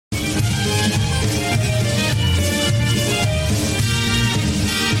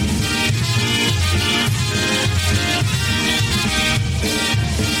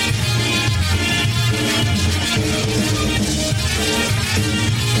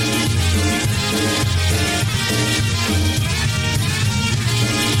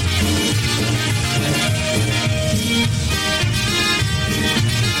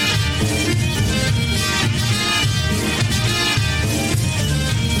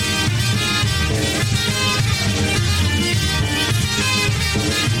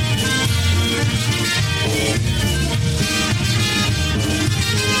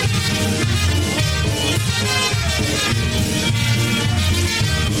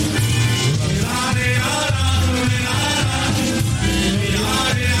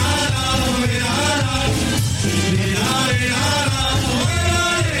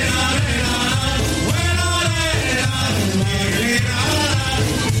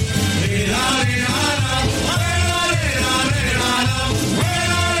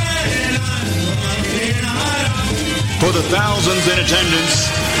for the thousands in attendance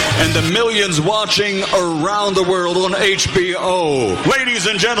and the millions watching around the world on HBO. Ladies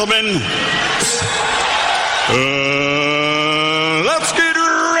and gentlemen, let's get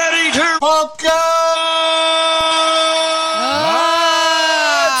ready to Polkas!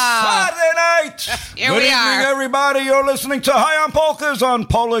 Saturday night! Here we are. Good evening, everybody. You're listening to High on Polkas on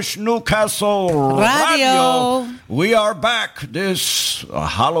Polish Newcastle Radio. We are back this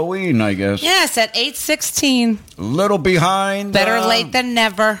Halloween, I guess. Yes, at 8:16. Little behind. Better late than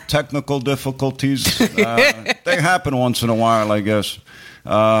never. Technical difficulties. They happen once in a while, I guess.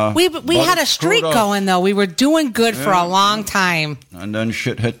 We had a streak going, though. We were doing good for a long time. And then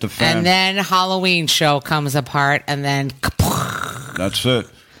shit hit the fan. And then Halloween show comes apart, and then... That's it.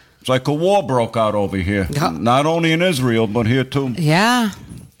 It's like a war broke out over here. Not only in Israel, but here, too. Yeah.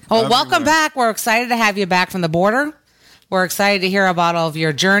 Well, welcome back. We're excited to have you back from the border. We're excited to hear about all of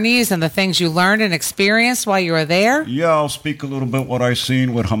your journeys and the things you learned and experienced while you were there. Yeah, I'll speak a little bit what I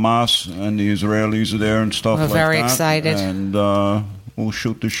seen with Hamas and the Israelis there and stuff like that. We're very excited. And we'll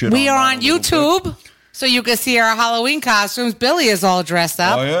shoot the shit. We are on YouTube, so you can see our Halloween costumes. Billy is all dressed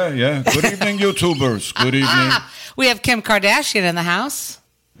up. Oh, yeah. Good evening, YouTubers. Good evening. We have Kim Kardashian in the house.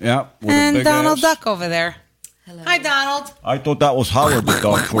 Yeah. And Donald Duck over there. Hello. Hi, Donald. I thought that was Howard the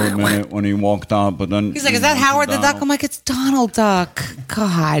Duck for a minute when he walked out, but then... He's like, is that Howard the Duck? I'm like, it's Donald Duck.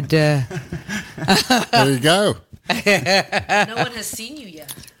 God. There you go. No one has seen you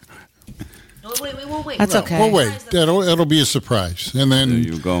yet. No, wait. That's okay. Well, wait. It'll be a surprise. And then... There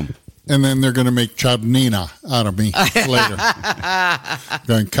you go. And then they're going to make Chobnina out of me later.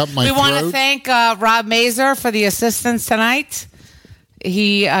 Going to cut my throat. We want to thank Rob Mazer for the assistance tonight.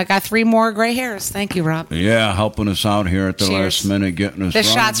 He got 3 more gray hairs. Thank you, Rob. Yeah, helping us out here at the Cheers. last minute, getting us This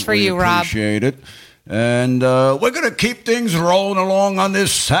run. shot's for you, Rob. Appreciate it. And we're going to keep things rolling along on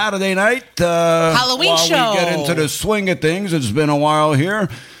this Saturday night. Halloween show. While we get into the swing of things. It's been a while here.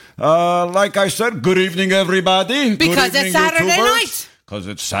 Like I said, good evening, everybody. Because it's Saturday night. Because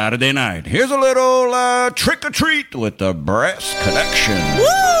it's Saturday night. Here's a little trick or treat with the Brass Connection. Woo!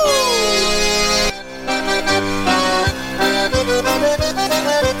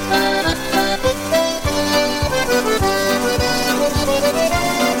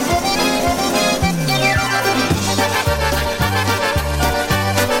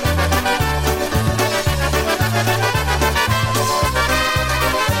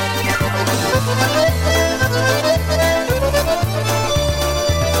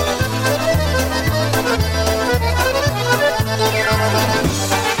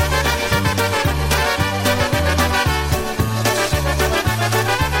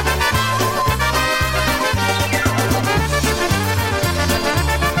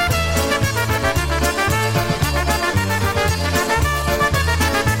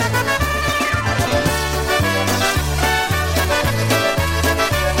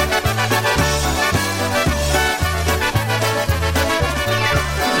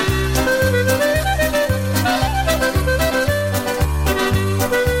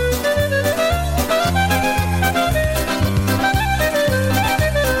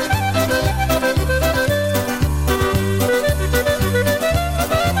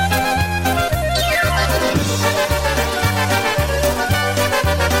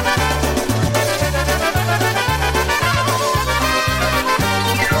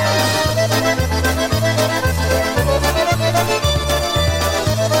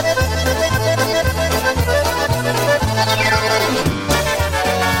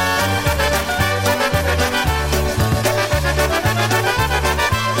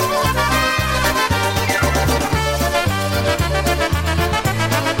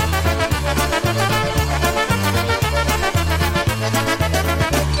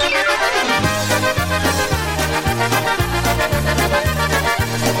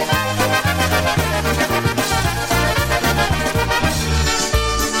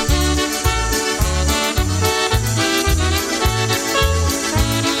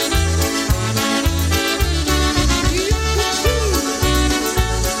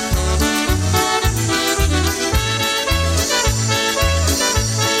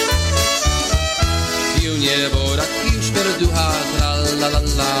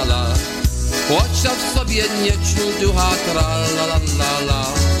 Chociaż w sobie nie czuł ducha, tra-la-la-la-la.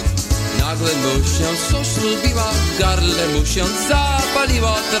 Nagle mu się coś lubiła, w gardle mu się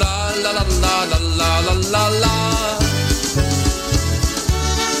zapaliło, tra-la-la-la-la-la-la-la.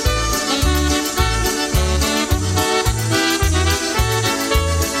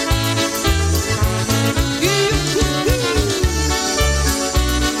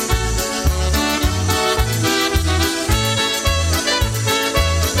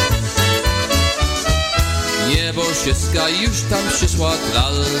 Niebo się babcia już tam przyszła, tra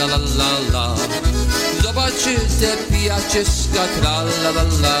la la la la. Zobaczy te pijaczyska, tra la la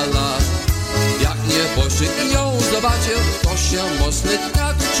la la. Jak nie poszły i ją zobaczył, to się mocny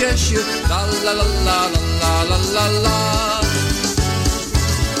tak cieszył, tra la la la la la la la.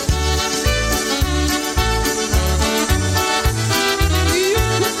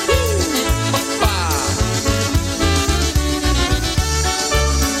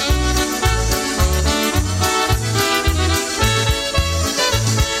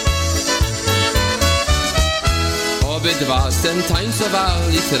 Obydwa sen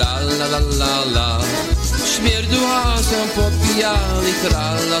tańcowali, tra la la la la. Śmierducha się popijali,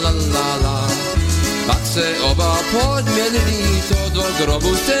 tra la la la la. Tak se oba podmienili, to do grobu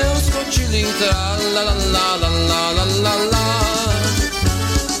się skoczyli, tra la la la la la la la la.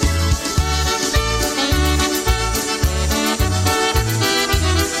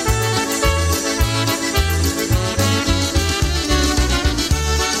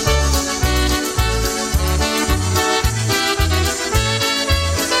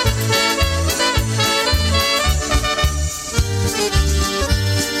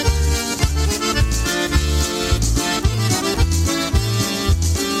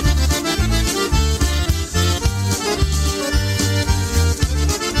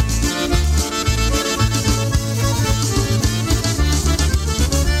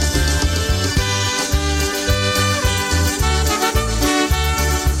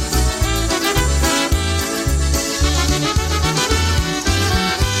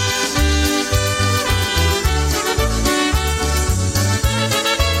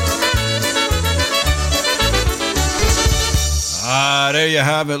 There you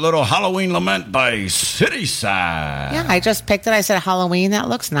have it, little Halloween lament by City Side. Yeah, I just picked it. I said Halloween. That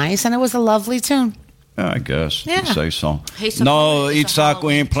looks nice, and it was a lovely tune. Yeah, I guess Yeah. you say so. Hesakoe No, is a Itzhak,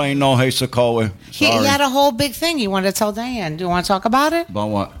 we ain't playing no Hesakoe. He Sorry. had a whole big thing he wanted to tell Diane. Do you want to talk about it? About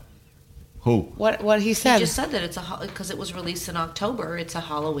what? Who? What he He said? just said that it's because it was released in October. It's a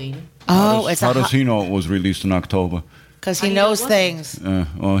Halloween. Oh, it's How does he know it was released in October? because How he do you know knows it wasn't?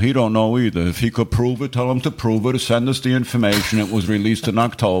 things. Well, he don't know either. If he could prove it, tell him to prove it. Send us the information. It was released in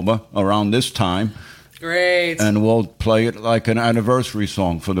October around this time, Great. and we'll play it like an anniversary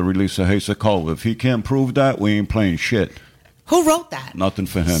song for the release of Hesakoe. If he can't prove that, we ain't playing shit. Who wrote that? Nothing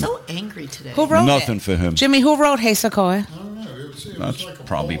for him. So angry today. Who wrote Nothing it? for him. Jimmy, who wrote Hesakoe? I don't know. It was That's like a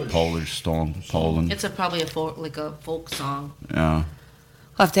probably Polish song, Poland. It's probably a folk song. Yeah.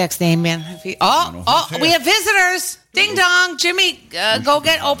 I'll have to ask Damien. If he, we have visitors. Ding dong. Jimmy,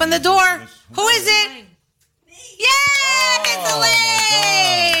 open the door. Who is it? Yay, it's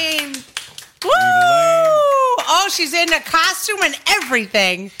Elaine. Woo! Oh, she's in a costume and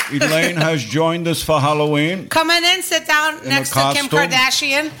everything. Elaine has joined us for Halloween. Come on in, sit down In next a to Kim costume?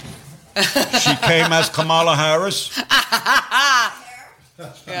 Kardashian. She came as Kamala Harris.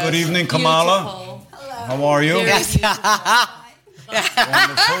 Good evening, Kamala. Beautiful. How are you? Yes.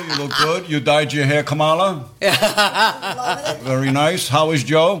 Wonderful. You look good. You dyed your hair, Kamala. Very nice. How is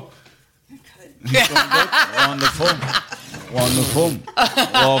Joe? He's doing good. Wonderful. Wonderful.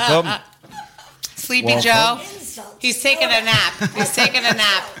 Welcome. Sleepy Welcome. Joe. He's taking a nap. He's taking a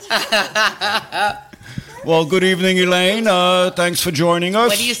nap. Well, good evening, Elaine. Thanks for joining us.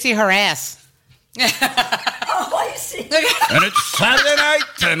 Where do you see her ass? Oh, I see. And it's Saturday night,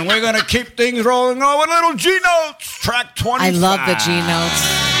 and we're going to keep things rolling on with little G Notes, track 25. I love the G notes.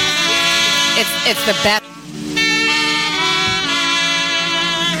 It's the best.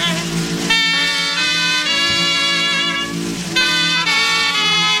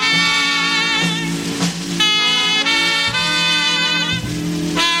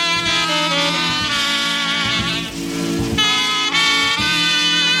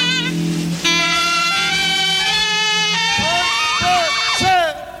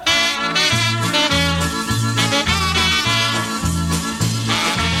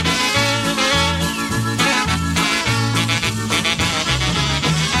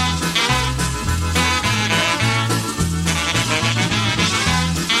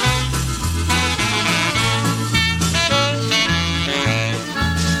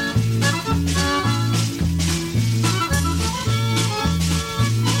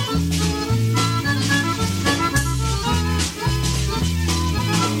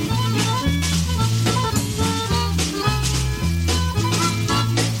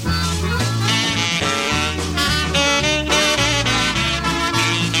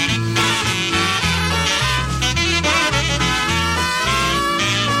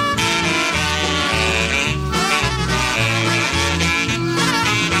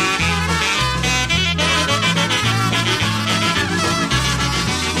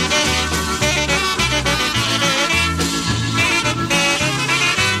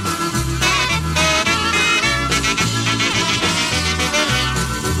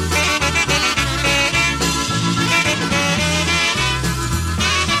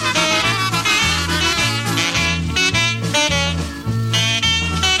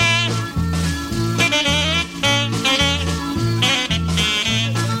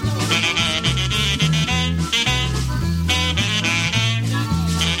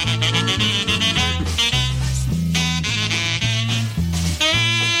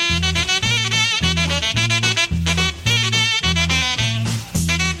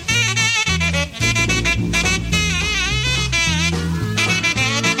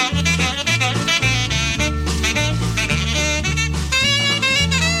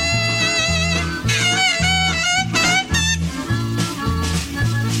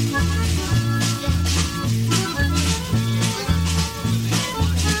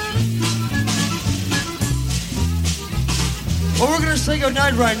 Well, we're going to say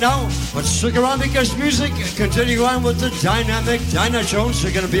goodnight right now, but stick around because music continue on with the dynamic Dinah Jones.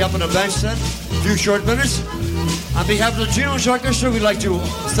 They're going to be up in the bandstand in a few short minutes. On behalf of the Geno's Orchestra, we'd like to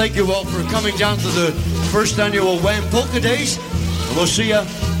thank you all for coming down to the first annual Wham Polka Days. And we'll see you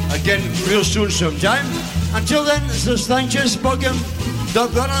again real soon sometime. Until then, this is Thank z Bogiem.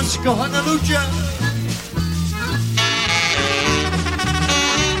 Dobranoc, kochane ludzie.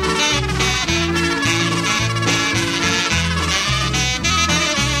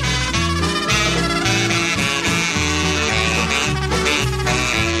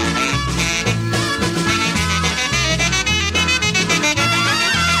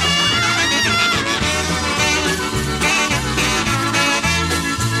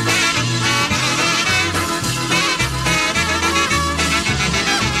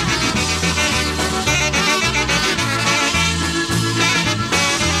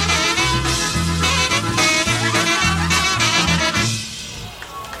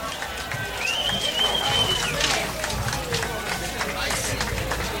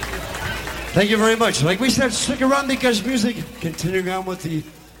 Thank you very much. Like we said, stick around because music continuing on with the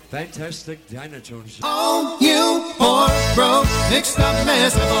fantastic Dinah Jones. Oh, you poor, broke, mixed up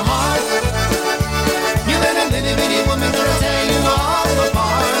mess of a heart. You let a little bitty woman gonna tear you all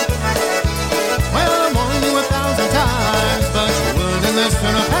apart. Well, I'm warned you 1,000 times, but you wouldn't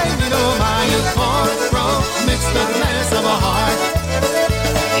listen or pay me no mind. You poor, broke, mixed up mess of a heart.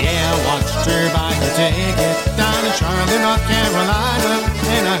 Yeah, I watched her buy her ticket down in Charlotte, North Carolina,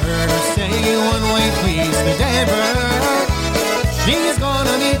 and I heard her say one-way please to Denver. She's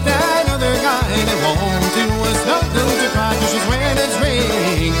gonna meet that other guy that won't do us nothing to cry, 'cause she's wearing his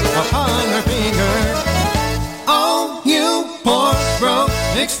ring upon her finger. Oh, you poor, broke,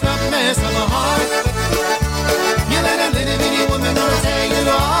 mixed up mess of a heart. You let a little bitty woman gonna tear you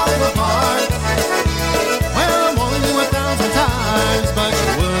all apart. Well, I'm warning you 1,000 times, but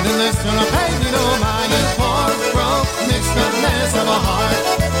you wouldn't listen or pay me no mind. You poor, broke, mixed up mess of a heart.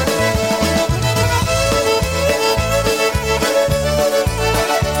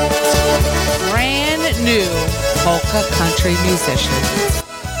 Brand new polka country musicians.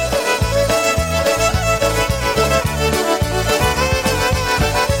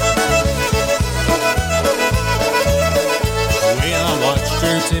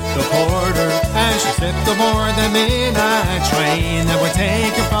 Tip the porter as she sipped aboard the midnight train that would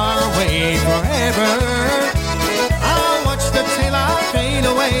take her far away forever. I watched the taillight fade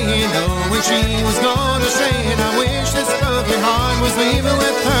away, knowing she was gone astray, and I wish this broken heart was leaving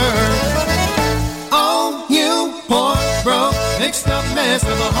with her. Oh, you poor, broke, mixed up mess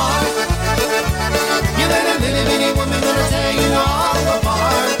of a heart. You let a little bitty woman gonna tear you all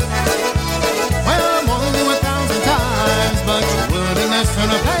apart. Well, I'm only 1,000 times, but you wouldn't listen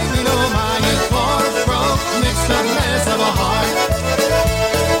or pay me no mind. You poor, broke, mixed up mess of a heart.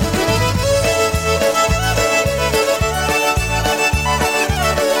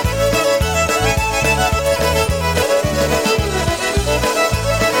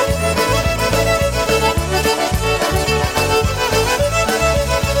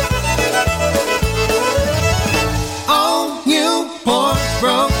 Oh, you poor,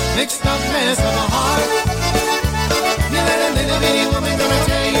 broke, mixed up mess of a heart. You let a little bitty woman gonna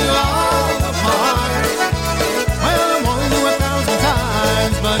tear you all apart. Well, I'm warned you 1,000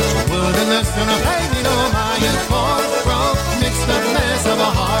 times, but you wouldn't listen or pay me no mind. You poor, broke, mixed up mess of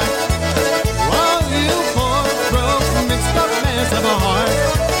a heart. Oh, you poor, broke, mixed up mess of a heart.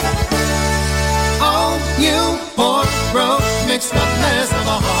 Oh, you poor, broke, mixed up mess of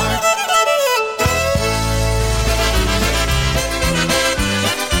a heart.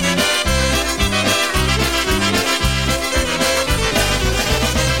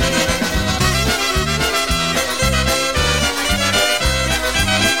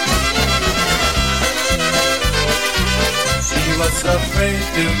 Afraid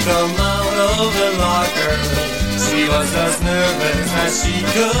to come out of the locker. She was as nervous as she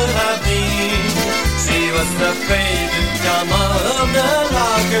could have been. She was afraid to come out of the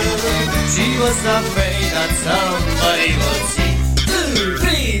locker. She was afraid that somebody would see. 2,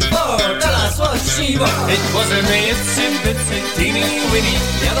 3, 4, tell us what she wore. It was an itsy bitsy teeny weeny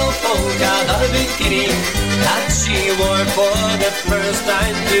yellow polka dot bikini that she wore for the first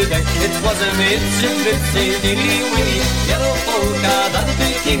time today. It was an itsy bitsy teeny weeny yellow polka dot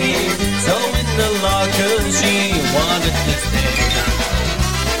bikini. So in the locker she wanted to stay.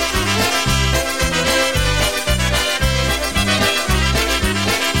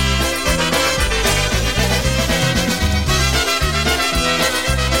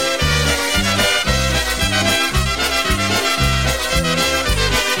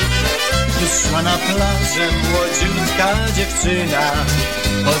 Szła na plażę młodziutka polska dziewczyna.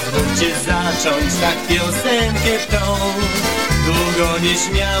 Pozwólcie zacząć tak piosenkę tą. Długo nie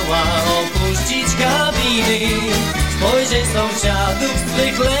śmiała opuścić kabiny. Spojrzeń sąsiadów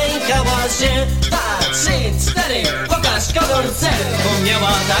swych lękała się. 2, 3, 4, pokaż kolor cel. Bo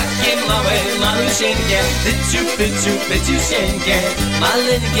miała takie małe, malusieńkie, pyciusieńkie,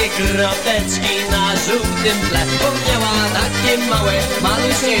 maleńkie kropeczki na żółtym tle. Bo miała takie małe,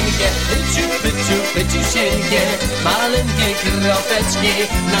 malusieńkie, pyciusieńkie, maleńkie kropeczki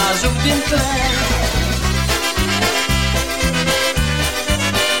na żółtym tle.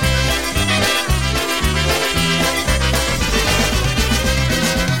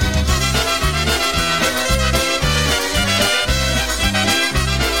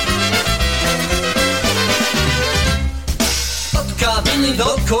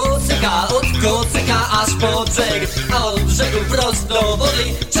 Do kocyka, od kocyka aż po brzeg, a od brzegu prosto do wody.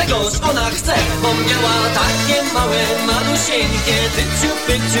 Czegoż ona chce, bo miała takie małe, malusieńkie,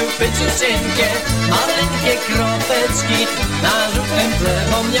 pyciusieńkie, maleńkie kropeczki na żółtym tle.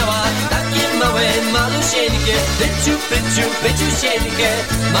 Bo miała takie małe, malusieńkie, pyciusieńkie,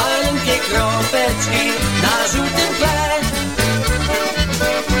 maleńkie kropeczki na żółtym tle.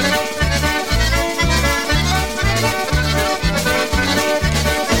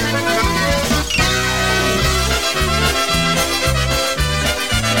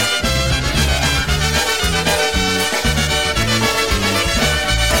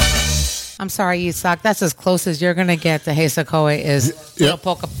 I'm sorry, you suck. That's as close as you're going to get to Heisakoe is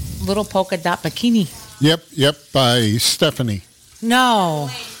little polka dot bikini. Yep, by Stephanie. No,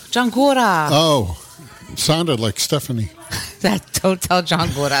 John Gura. Oh, sounded like Stephanie. Don't tell John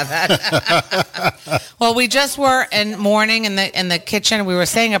Gura that. Well, we just were in mourning in the kitchen. We were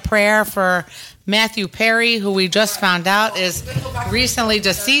saying a prayer for Matthew Perry, who we just found out is recently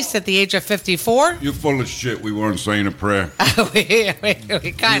deceased at the age of 54. You're full of shit. We weren't saying a prayer.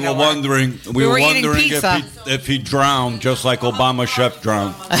 we kind of were. We were wondering if he drowned, just like Obama chef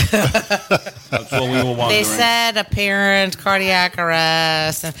drowned. That's what we were wondering. They said apparent cardiac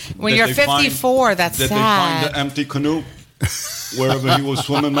arrest. And when you're 54, that's sad. Did they find the empty canoe? Wherever he was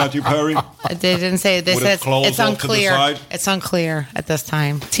swimming, Matthew Perry? They didn't say. They said it's unclear. It's unclear at this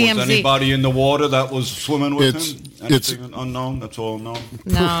time. TMZ. Was anybody in the water that was swimming with him? Anything unknown? That's all known?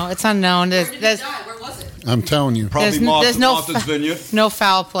 No, it's unknown. Where was it? I'm telling you. Probably Martha's Vineyard. No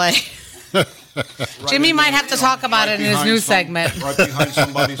foul play. Jimmy might have to talk about it in his news segment. Right behind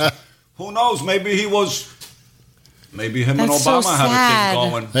somebody's... Who knows? Maybe he was... Maybe him and That's Obama so had a sad. thing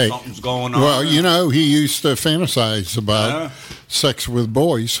going. Hey, something's going on. Well, you know, he used to fantasize about sex with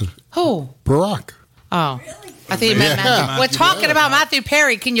boys. Who? Barack. Oh. I think you meant Matthew. We're talking about Matthew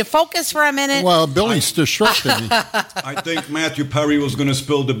Perry. Can you focus for a minute? Well, Billy's distracting me. I think Matthew Perry was going to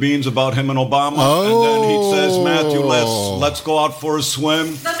spill the beans about him and Obama. Oh. And then he says, Matthew, let's go out for a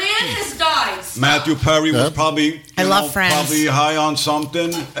swim. The man has died. Matthew Perry was probably probably high on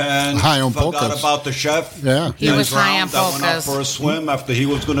something and high on forgot polkas. about the chef. Yeah. He was high on that went out polkas. for a swim after he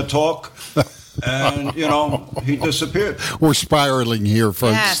was going to talk. And, he disappeared. We're spiraling here,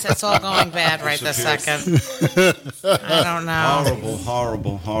 folks. Yes, it's all going bad right this second. I don't know.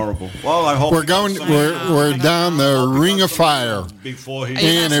 Horrible. Well, I hope We're down the ring of fire. Before he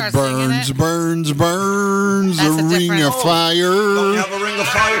And it burns, That's the ring of fire. Don't you have a ring of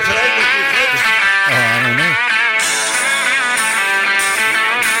fire today with you, kids? I don't know.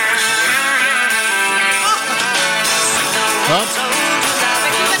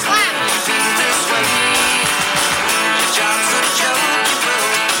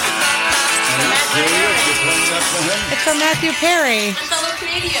 It's for Matthew Perry. Fellow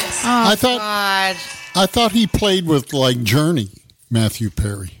Canadians. Oh, I God. thought he played with like Journey, Matthew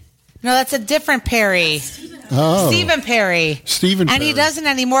Perry. No, that's a different Perry. Oh, Stephen Perry. Stephen And Perry. he doesn't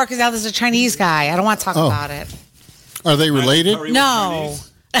anymore because now there's a Chinese guy. I don't want to talk about it. Are they related? Perry was No.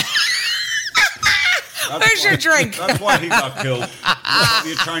 Where's your drink? That's why he got killed.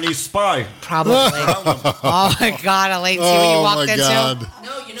 Probably a Chinese spy. Probably. Oh, my God. I see what you walked into. God. No,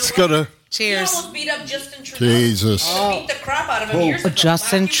 you know It's what? gonna. He Cheers. almost beat up Justin Trudeau. Jesus. Beat the crap out of him years ago.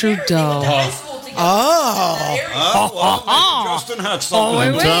 Justin Matthew Perry, they Trudeau. went to high school together. Well, maybe Justin had something.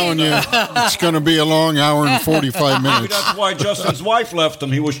 I'm telling you, it's going to be a long hour and 45 Maybe minutes. that's why Justin's wife left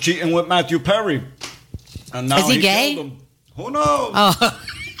him. He was cheating with Matthew Perry. And now Is he gay? killed him. Who knows? Oh.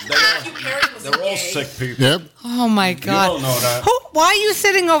 Matthew Perry was They're all gay. sick people. Yep. Oh, my God. don't know that. Why are you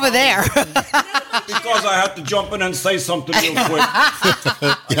sitting over there? Because I had to jump in and say something real quick.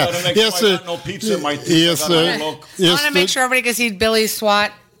 I gotta make sure I got no pizza in my teeth. Yes, I gotta look. I want to make sure everybody can see Billy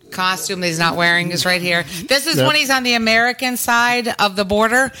swat costume that he's not wearing is right here. This is when he's on the American side of the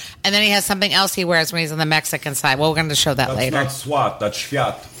border, and then he has something else he wears when he's on the Mexican side. Well, we're going to show that later. That's not SWAT. That's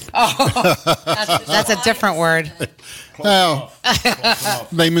Świat. Oh, that's a different word. Well,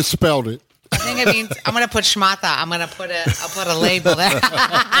 they misspelled it. I think it means I'm going to put schmata. I'll put a label there.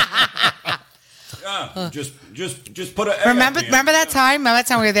 Yeah, just put a. Remember that time? Remember that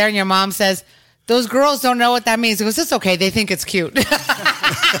time we were there and your mom says, "Those girls don't know what that means." He goes, "It's okay. They think it's cute."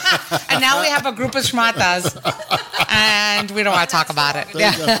 And now we have a group of schmatas, and we don't want to talk about it.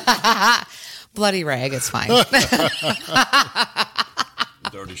 Yeah. Bloody rag. It's fine.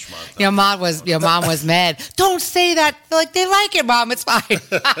 Dirty schmata. Your mom was mad. Don't say that. Like they like it, Mom. It's fine.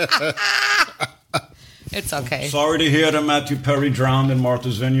 It's okay. Sorry to hear that Matthew Perry drowned in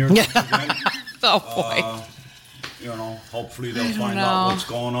Martha's Vineyard. Oh boy. Hopefully they'll find out what's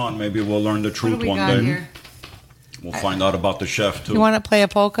going on. Maybe we'll learn the truth one day. Here? We'll find out about the chef too. You want to play a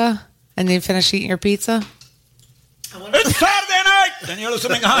polka and then finish eating your pizza? It's Saturday night, and you're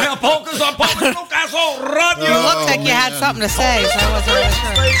listening high on Polkas on Polkas Newcastle Radio. You looked like you had something to say, so I wasn't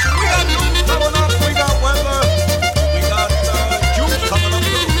really sure. We got news coming up. We got weather. We got Jews coming up.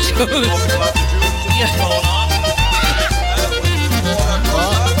 Talking about the Jews. What's going on?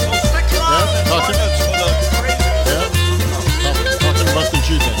 So stick around and join us for the crazy. Talking about the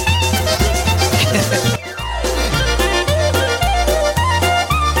Jews.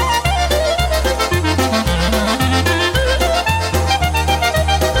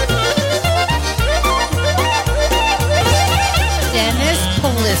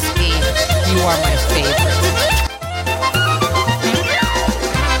 You are my favorite.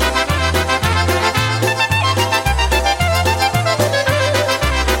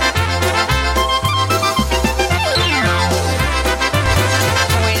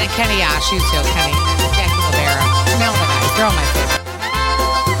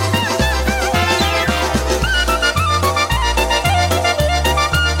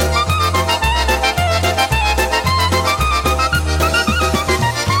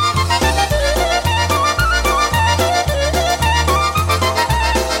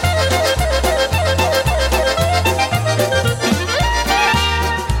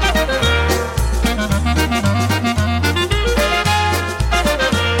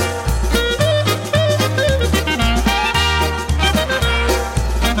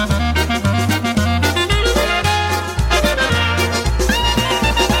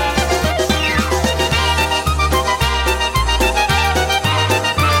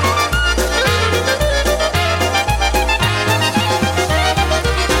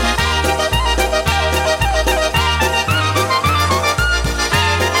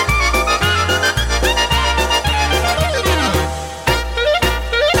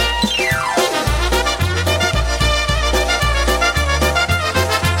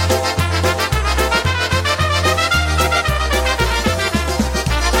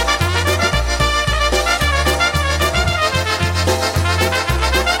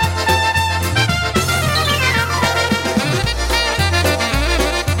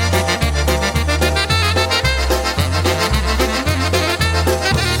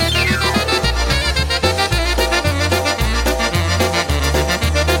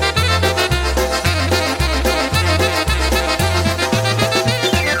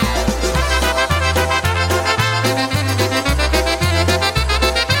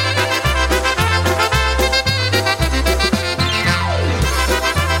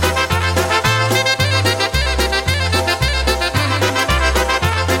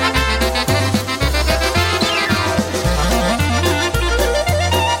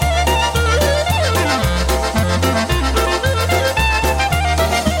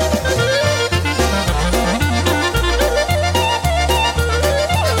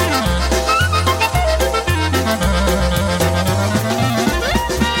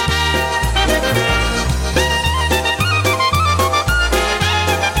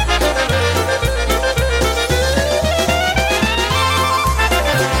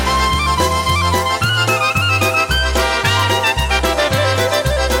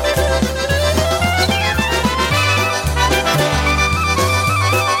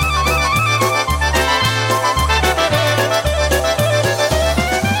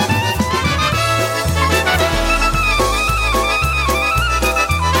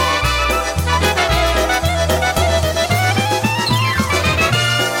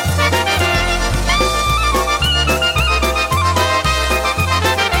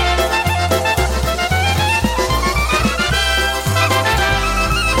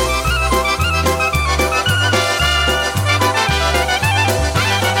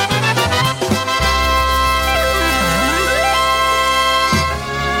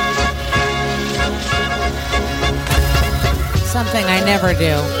 something I never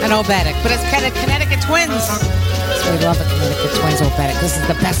do. An Obetic, but it's kind of Connecticut Twins. So we love the Connecticut Twins Obetic. This is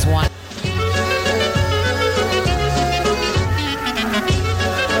the best one.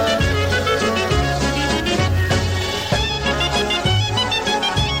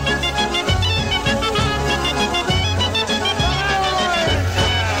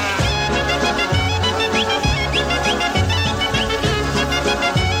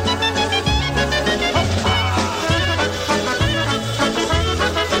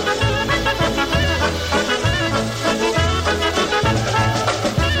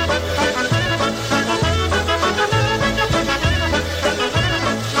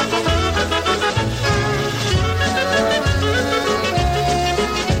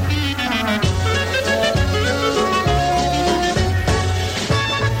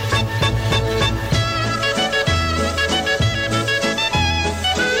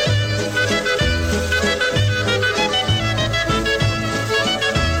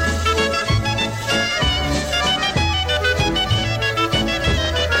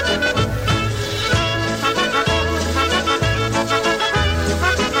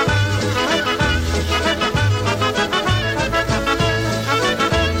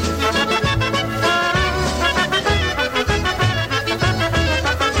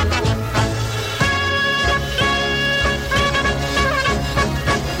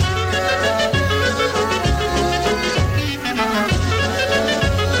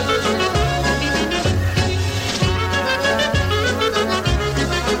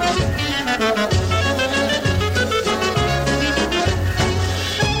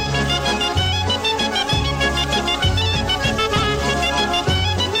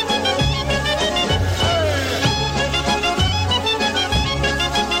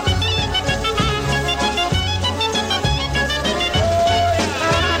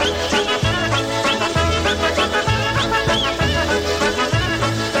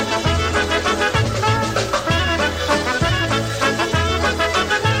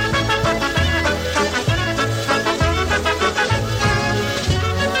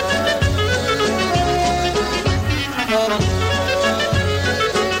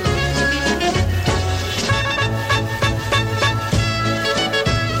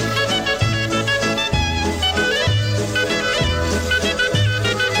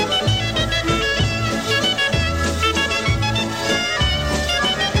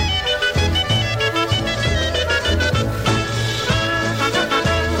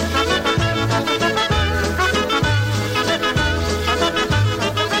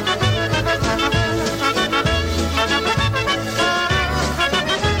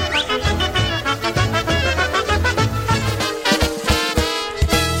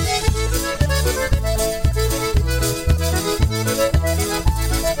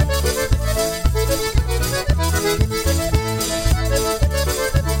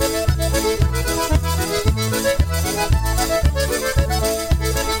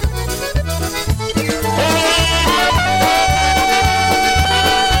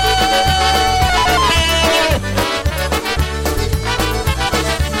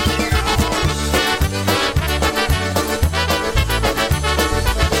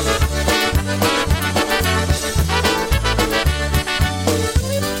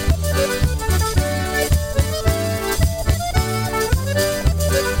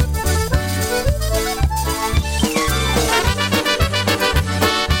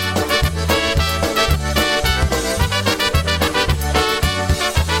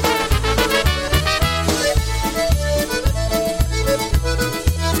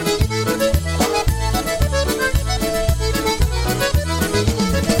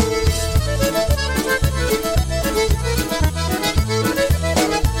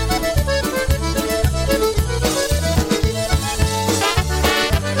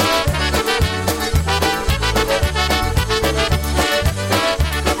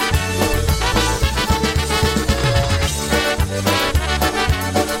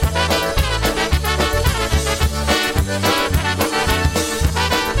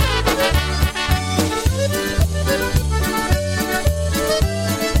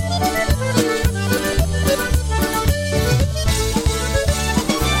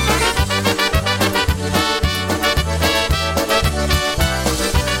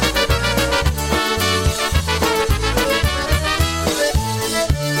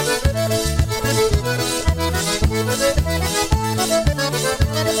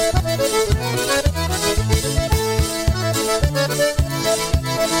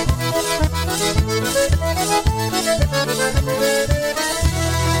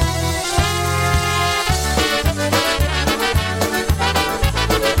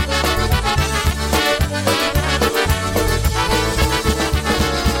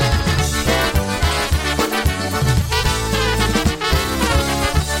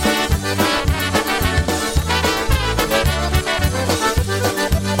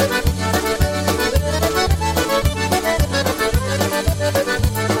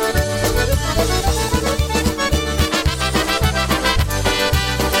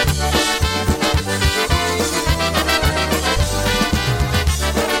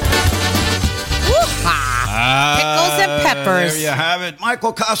 peppers. There you have it.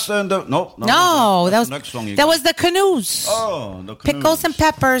 Michael Costa and the... No, that was the next song that was the canoes. Oh, the canoes. Pickles and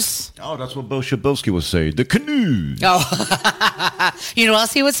peppers. Oh, that's what Bill Shabilsky would say. The canoes. Oh. You know what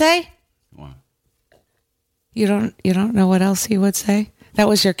else he would say? What? You don't know what else he would say? That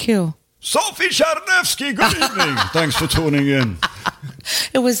was your cue. Sophie Sharanevsky, good evening. Thanks for tuning in.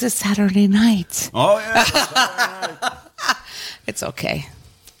 It was a Saturday night. Oh, yeah. Saturday night. It's okay.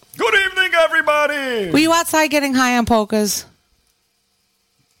 Good evening, everybody. Were you outside getting high on polkas?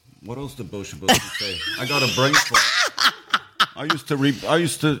 What else did Bill Shabilsky say? I got a brain fart. He used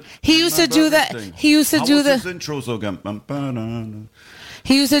to do that. He used to do the his intros again.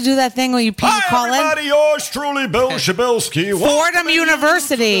 He used to do that thing where you call in. Hi, everybody. Yours truly, Bill Shabilsky. Fordham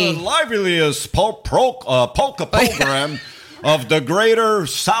University. The liveliest polka program of the greater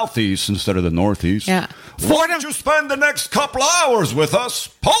Southeast instead of the Northeast. Yeah. Why don't you spend the next couple hours with us,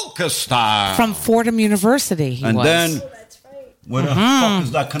 polka style? From Fordham University, he was. Then, where the fuck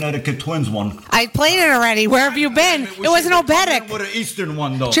is that Connecticut Twins one? I played it already. Where have you been? It was an Obedic. With an Eastern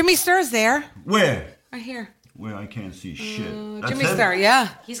one, though. Jimmy Sturr's there. Where? Right here. Where I can't see shit. Jimmy Sturr, yeah.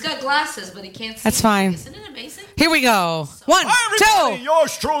 He's got glasses, but he can't see. That's fine. Isn't it amazing? Here we go. 1, Hi, everybody. 2.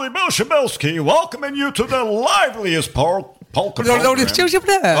 Yours truly, Bill Shabilsky, welcoming you to the liveliest polka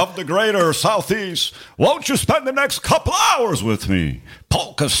program of the greater Southeast. Won't you spend the next couple hours with me?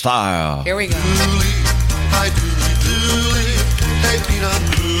 Polka style. Here we go.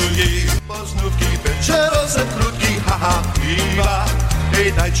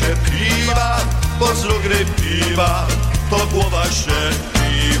 Hej, dajcie piwa, bo z rugry piwa, to głowa się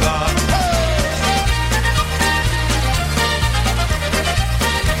piwa.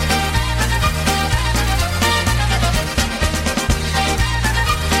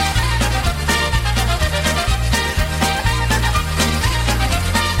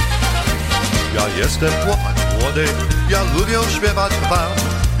 Ja jestem chłopak młody, ja lubię śpiewać wam.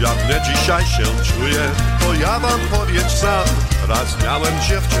 Jak mnie dzisiaj się czuję, to ja wam powiedzieć sam. Raz miałem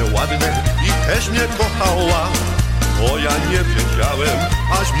dziewczę ładne i też mnie kochała. Bo ja nie wiedziałem,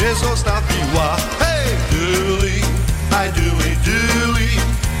 aż mnie zostawiła. Hej, duli, aj duli, duli,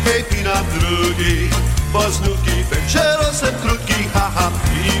 hej, pinam drugi. Bo znówki wieczorem krótki, haha,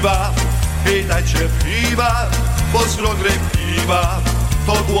 piwa. Hej, dajcie piwa, bo z rogry piwa,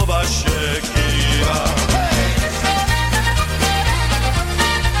 to głowa się kiwa.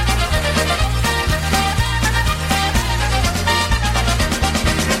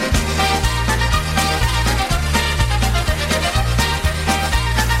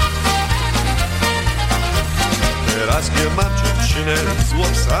 Teraz nie mam dziewczynę, z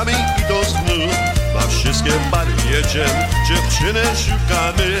łopsami i do snu. Na wszystkie bary jedziemy, dziewczynę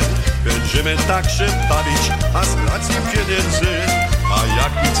szukamy. Będziemy tak się bawić, a z racji pieniędzy. A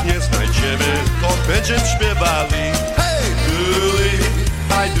jak nic nie znajdziemy, to będziemy śpiewali. Hej, duli,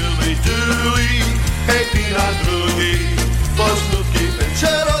 hej, duli, duli, hej, pina drugi. Bo znówki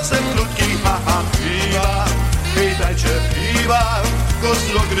wieczorem krótki, haha, piwa. Hej, dajcie piwa, go z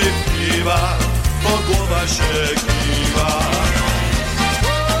rogry piwa, bo głowa się kiwa.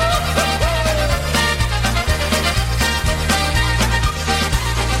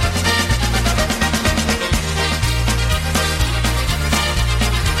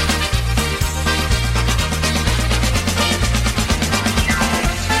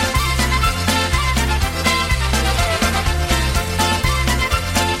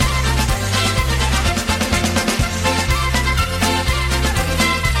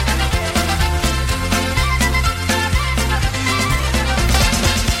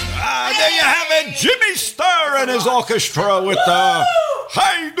 Jimmy Sturr and his orchestra with the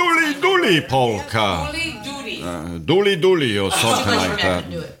Hey Dooley Dooley polka. Dooley Dooley or something like that.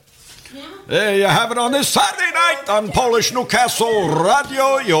 There you have it on this Saturday night on Polish Newcastle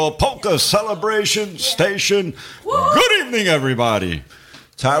Radio, your polka celebration station. Good evening, everybody.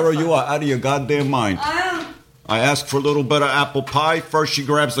 Tara, you are out of your goddamn mind. I asked for a little bit of apple pie. First, she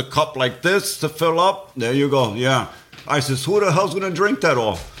grabs a cup like this to fill up. There you go. Yeah. I says, who the hell's going to drink that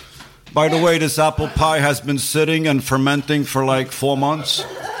all? By the way, this apple pie has been sitting and fermenting for like 4 months.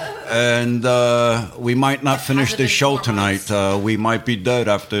 And we might not finish this show tonight. We might be dead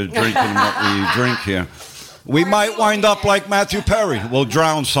after drinking what we drink here. We might wind up like Matthew Perry. We'll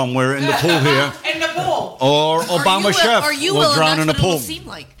drown somewhere in the pool here. In the pool. Or Obama Chef will drown in the pool. That's what it will seem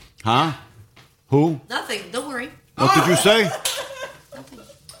like. Huh? Who? Nothing. Don't worry. What did you say?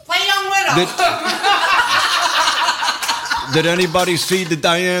 Play Young Widow. Did anybody see the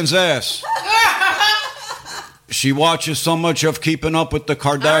Diane's ass? She watches so much of Keeping Up with the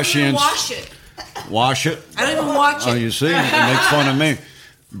Kardashians. I don't even wash it. Wash it? I don't even watch it. Oh, you see? It makes fun of me.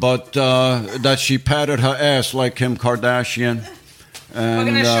 but that she patted her ass like Kim Kardashian. And, We're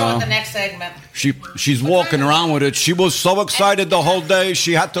going to show it the next segment. She's walking around with it. She was so excited the whole day,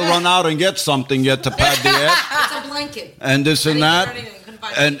 she had to run out and get something yet to pat the ass. It's a blanket. And this and that.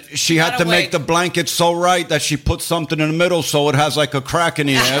 And she had to make the blanket so right that she put something in the middle so it has like a crack in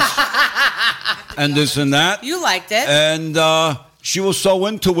the ass. And this and that. You liked it. And she was so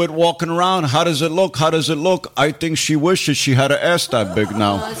into it, walking around. How does it look? How does it look? I think she wishes she had an ass that big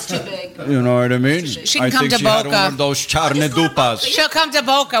now. Oh, it's too big. You know what I mean? She can come to she had Boca. one of those charne dupas. She'll come to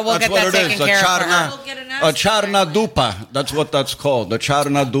Boca. We'll That's get what that it taken is. care of for her. A charna dupa. That's what that's called. The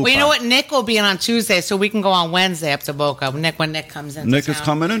charna dupa. Well, you know what? Nick will be in on Tuesday, so we can go on Wednesday up to Boca. When Nick comes in. Nick is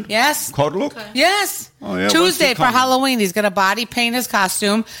coming in? Yes. Kodluk? Yes. Oh, yeah. Tuesday for Halloween. He's going to body paint his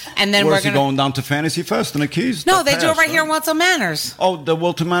costume, and then Where's we're he going down to Fantasy Fest in the Keys? No, they do it right here in Wilton Manors. Oh, the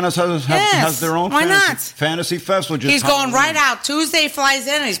Wilton Manors has their own Why not? Fantasy Fest. He's going right out. Tuesday flies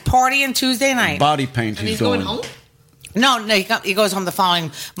in, and he's partying Tuesday night. Body paint he's doing. Going home? No, he goes home the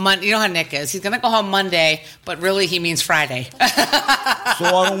following Monday. You know how Nick is. He's going to go home Monday, but really he means Friday. So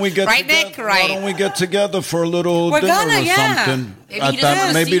why don't we get right, together? Nick? Right. Why don't we get together for a little dinner or something?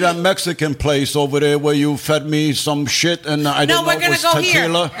 Maybe That Mexican place over there where you fed me some shit and I didn't know it was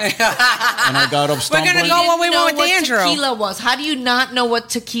tequila. And I got up stumbling. We're going to go when we went with Andrew. Tequila was. How do you not know what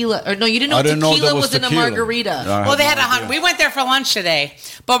tequila? Or no, you didn't know tequila was in a margarita. Well, they had we went there for lunch today,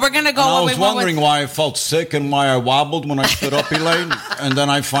 but we're going to go. I was wondering why I felt sick and why I wobbled when I stood up, Elaine, and then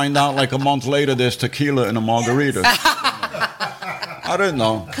I find out like a month later there's tequila in a margarita. I didn't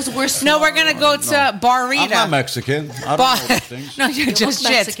know. Because we're no, we're gonna go to Barrita. I'm not Mexican. I don't know those things. No, you're just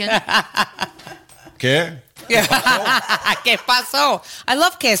Mexican. ¿Qué? ¿Qué pasó? I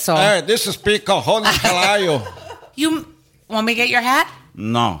love queso. Hey, this is Pico. Hold on, Calayo. You want me to get your hat?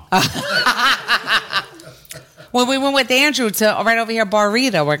 No. When we went with Andrew to right over here,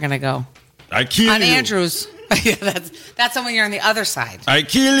 Barrita, we're gonna go. I kill on you. Andrew's. Yeah, that's when you're on the other side. I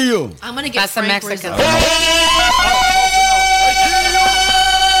kill you. I'm gonna get that's the Mexican.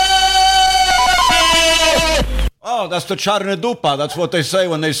 Oh, that's the charne dupa. That's what they say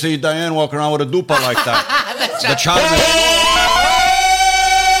when they see Diane walking around with a dupa like that. The charne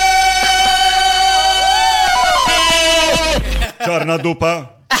dupa. Charne dupa.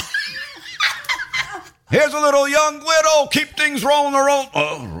 Here's a little young widow. Keep things rolling.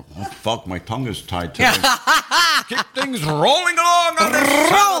 Oh, fuck, my tongue is tied today. Keep things rolling along on this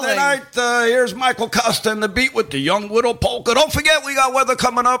Saturday night. Here's Michael Costa and the beat with the young widow polka. Don't forget, we got weather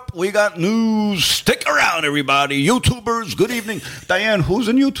coming up. We got news. Stick around, everybody. YouTubers, good evening. Diane, who's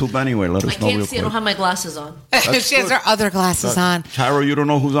in YouTube anyway? Let us know real quick. I can't see. I don't have my glasses on. She has her other glasses on. Tara, you don't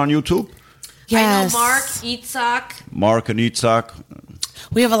know who's on YouTube? Yes. I know Mark, Itzhak. Mark and Itzhak.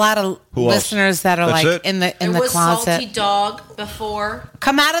 We have a lot of listeners that are in the closet. Salty Dog before.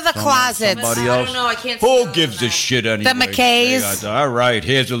 Come out of the closet. Somebody else. I don't know. I can't. Who gives a shit anyway? The McKays. All right,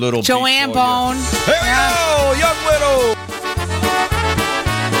 here's a little Joanne Bone. Here we go, young widow.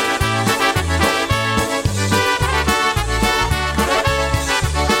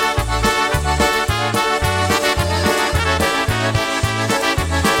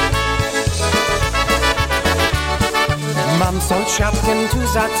 Mam sąsiadkę tu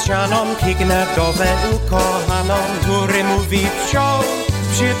zatrzaną, pignatowę ukochaną, który mówi wciąż,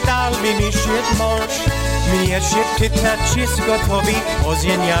 przydał mi się mąż. Mnie się pyta, czy gotowi, o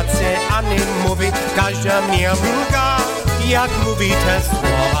zieniace, a nie mówi, każda mnie mruga, jak mówi te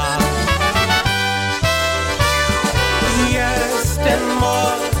słowa. Jestem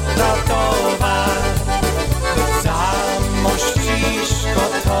gotowa, za mąż dziś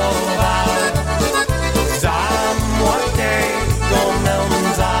gotowa.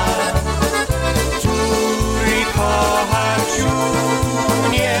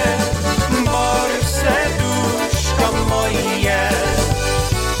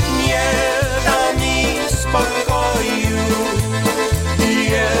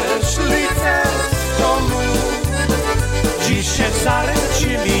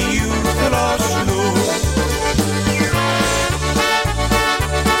 Zaręczyli jutro ślub.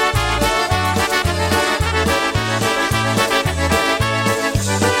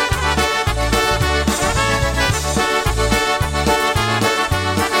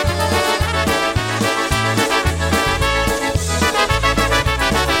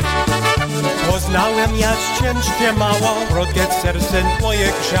 Poznałem ja szczęście mało, krótkie serce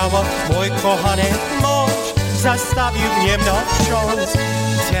moje grzało, mój kochany mąż zastawił mnie ksiądz.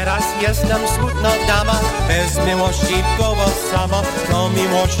 Teraz jestem smutna dama, bez miłości koło sama, to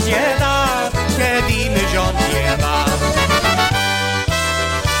miłość nie da, kiedy męża nie ma.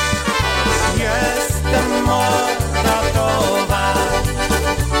 Jestem gotowa,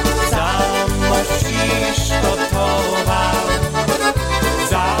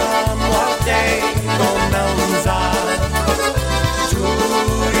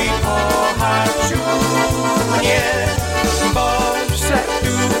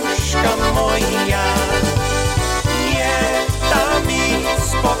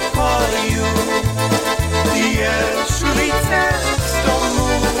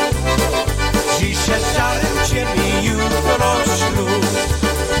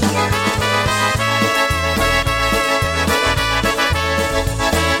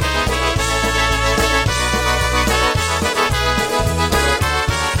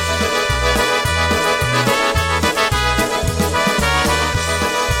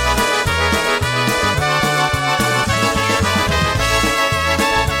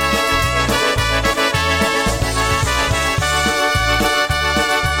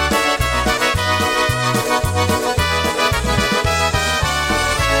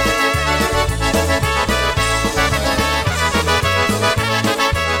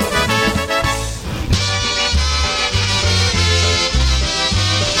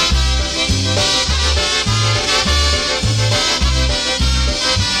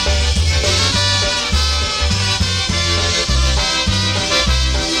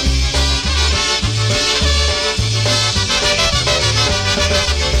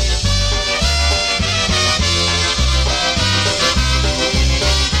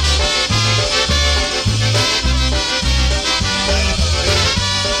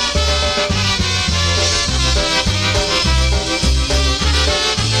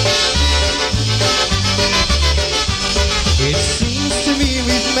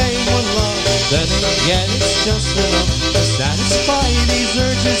 then again it's just enough to satisfy these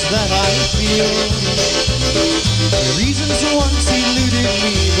urges that I feel. The reasons once eluded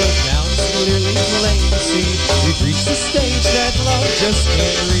me, but now it's clearly plain to see. We've reached the stage that love just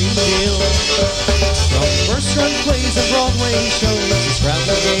can't reveal. From first-run plays and Broadway shows to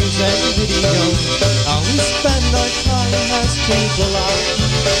Scrabble games and videos, how we spend our time has changed a lot.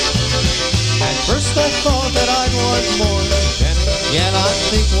 At first I thought that I'd want more, then again I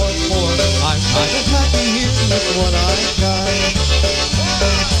think what for. I'm kind of happy here with what I've got.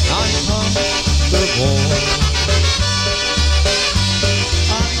 I'm comfortable.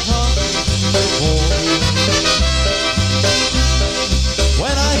 I'm comfortable.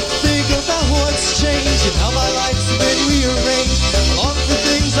 When I think about what's changed and how my life's been rearranged, along the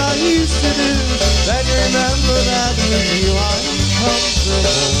things I used to do, then remember that with you I'm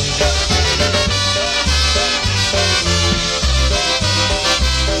comfortable.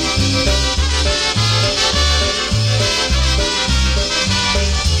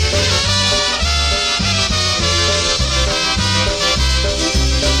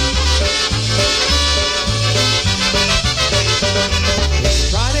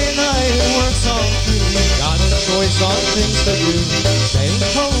 On things to do, staying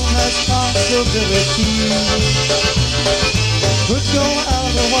home has possibilities. Could go out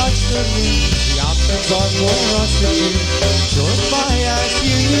and watch the news. The options are for us to choose. So if I ask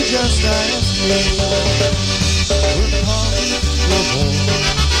you, you just ask me. We're comfortable.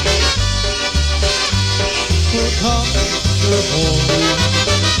 We're comfortable.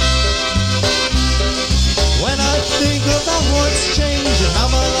 When I think about what's changed and how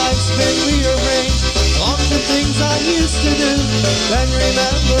my life's been rearranged, all the things I used to do, then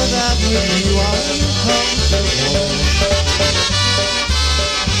remember that with you I'm comfortable.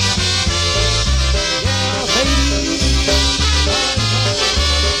 Yeah, baby.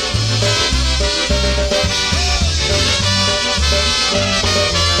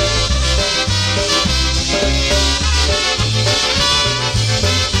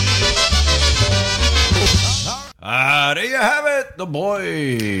 There you have it, the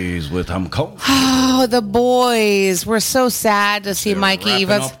boys with I'm Comfortable. Oh, the boys. We're so sad to see Mikey Wrapping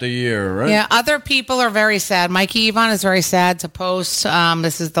Evans. up the year, right? Yeah, other people are very sad. Mikey Yvonne is very sad to post.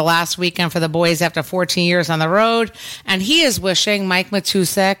 This is the last weekend for the boys after 14 years on the road. And he is wishing Mike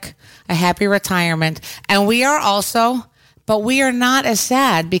Matusek a happy retirement. And we are also, but we are not as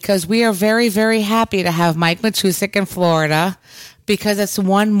sad because we are very, very happy to have Mike Matusek in Florida, because it's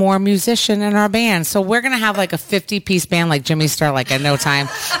one more musician in our band. So we're going to have like a 50-piece band like Jimmy Star, like in no time.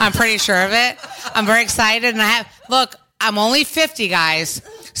 I'm pretty sure of it. I'm very excited. And look, I'm only 50, guys.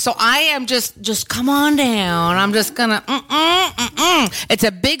 So I am just come on down. I'm just going to, It's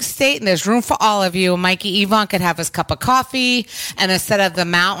a big state and there's room for all of you. Mikey Evon could have his cup of coffee. And instead of the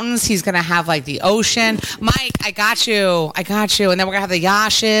mountains, he's going to have like the ocean. Mike, I got you. And then we're going to have the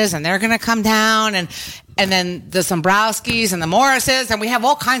Yashes and they're going to come down and then the Sombrowskis and the Morrises, and we have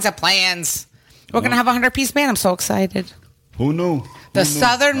all kinds of plans. We're going to have a 100-piece band. I'm so excited. Who knew? The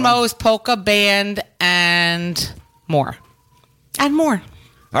southernmost polka band and more. And more.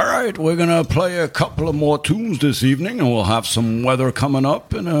 All right, we're going to play a couple of more tunes this evening, and we'll have some weather coming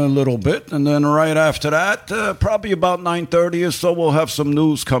up in a little bit. And then right after that, probably about 9:30 or so, we'll have some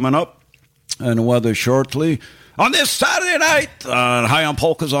news coming up and weather shortly. On this Saturday night, High on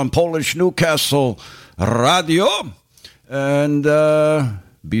Polkas on Polish Newcastle Radio. And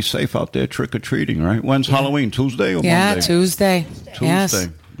be safe out there trick-or-treating, right? When's Halloween? Tuesday or Monday? Yeah, Tuesday. Yes.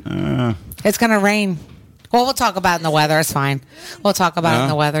 It's going to rain. Well, we'll talk about it in the weather. It's fine. We'll talk about it in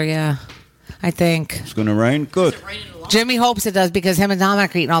the weather, yeah. I think. It's going to rain? Good. Jimmy hopes it does because him and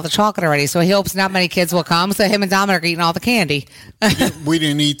Dominic are eating all the chocolate already. So he hopes not many kids will come. So him and Dominic are eating all the candy. We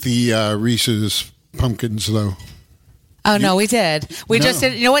didn't eat the Reese's pumpkins, though. Oh, no, we did. We just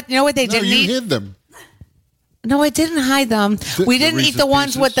did. You know what they didn't eat? You hid them. No, I didn't hide them. We didn't eat the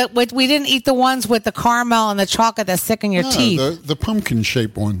ones with we didn't eat the ones with the caramel and the chocolate that stick in your teeth. The pumpkin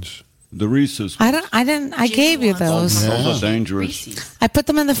shaped ones. The Reese's. I didn't. I gave you those. Yeah. Those are dangerous. I put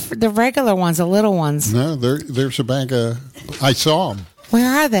them in the regular ones, the little ones. No, there's a bag of. I saw them.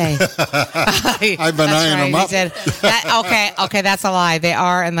 Where are they? I've been eyeing them up. Okay, that's a lie. They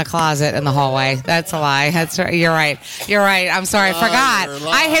are in the closet in the hallway. That's a lie. That's right. You're right. I'm sorry. I forgot.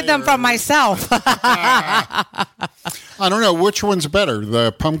 I hid them from myself. I don't know which one's better,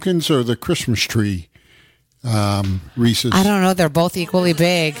 the pumpkins or the Christmas tree. Reese's. I don't know. They're both equally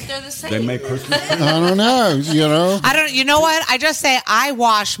big. They're the same. They make Christmas trees? I don't know. You know what? I just say I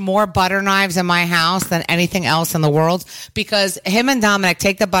wash more butter knives in my house than anything else in the world because him and Dominic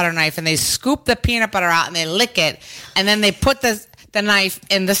take the butter knife and they scoop the peanut butter out and they lick it and then they put the knife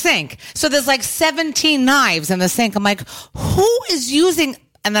in the sink. So there's like 17 knives in the sink. I'm like, who is using?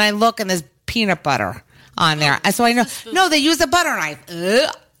 And then I look and there's peanut butter on there. And so I know, no, they use a butter knife.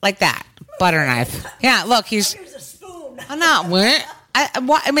 Like that. Butter knife. Yeah, look, he's. Here's a spoon. I'm not.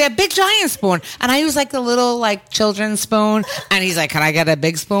 I mean, a big giant spoon. And I use like the little like children's spoon. And he's like, can I get a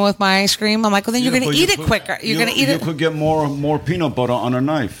big spoon with my ice cream? I'm like, well, then you're going to eat it quicker. You're going to eat it. You could get more peanut butter on a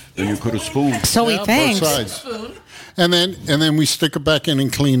knife than you could a spoon. So he thinks. Both sides. And then we stick it back in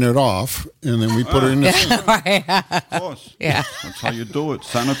and clean it off, and then we put it in the sink. Right. Of course. Yeah. That's how you do it.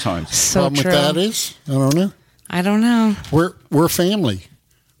 Sanitize. So Problem true. with that is, I don't know. we're family,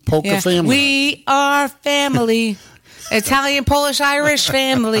 Polka family. We are family. Italian, Polish, Irish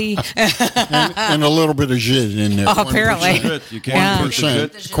family. and a little bit of zhit in there. Oh, apparently. You can't put the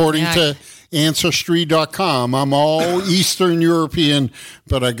 1%. shit. According to Ancestry.com, I'm all Eastern European,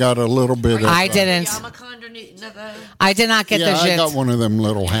 but I got a little bit of... I didn't. I did not get the I zhit. got one of them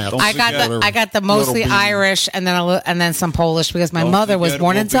little hats. I got the mostly Irish and then some Polish because my mother was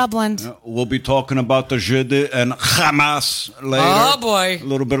born in Dublin. We'll be talking about the Žydai and Hamas later. Oh, boy. A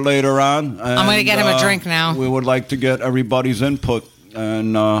little bit later on. I'm going to get him a drink now. We would like to get everybody's input,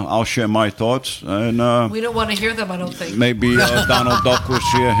 and I'll share my thoughts. And we don't want to hear them, I don't think. maybe Donald Duck will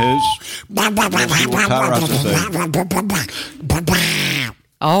share his. We'll see what Tara has to say.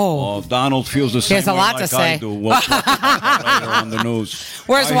 Oh, Donald feels the same. He has a way lot like to I say. do. We'll talk about that later on the news.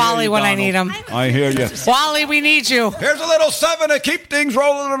 Where's I Wally hear you, when I Donald. need him? I hear you. Wally, we need you. Here's a little 7 to keep things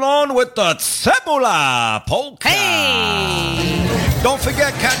rolling on with the Cebula Polka. Hey! Don't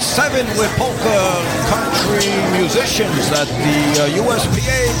forget, catch 7 with polka country musicians at the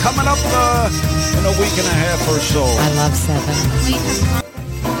USPA coming up in a week and a half or so. I love 7.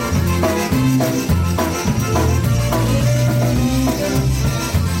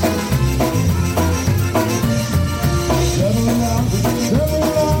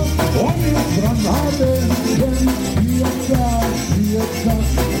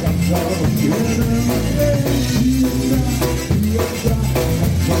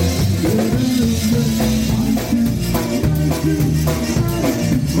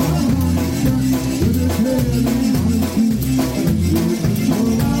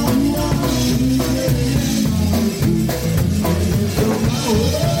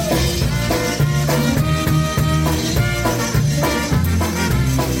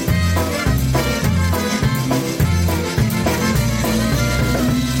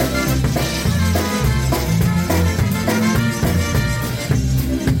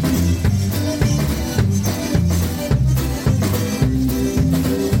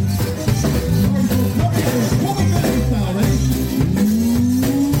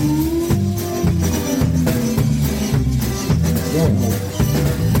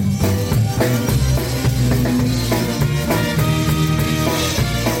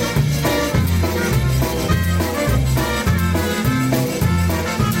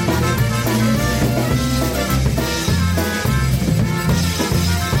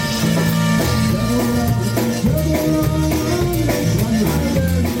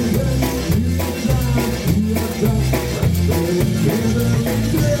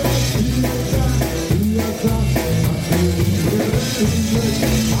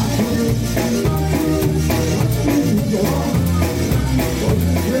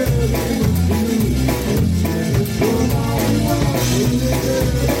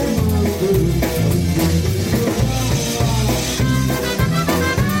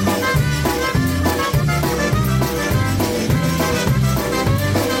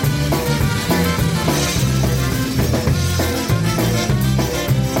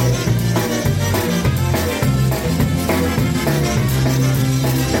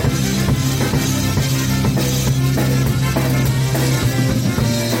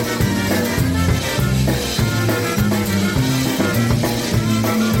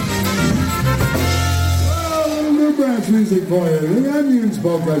 Music for you, the Onions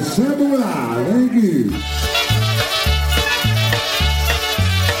Polka Cebula. Thank you.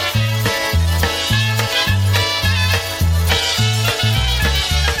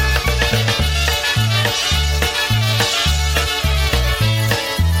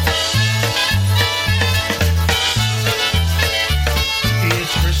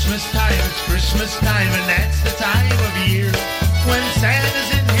 It's Christmas time, and that's the time of year when Santa's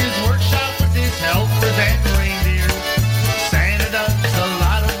in his workshop with his helpers and reindeer. Santa does a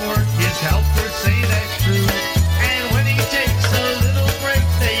lot of work, his helpers say that's true. And when he takes a little break,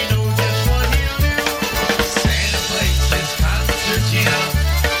 they know just what he'll do. Santa plays his concertina,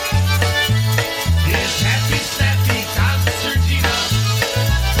 his happy, snappy concertina.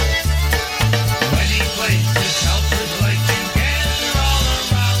 When he plays, his helpers like to gather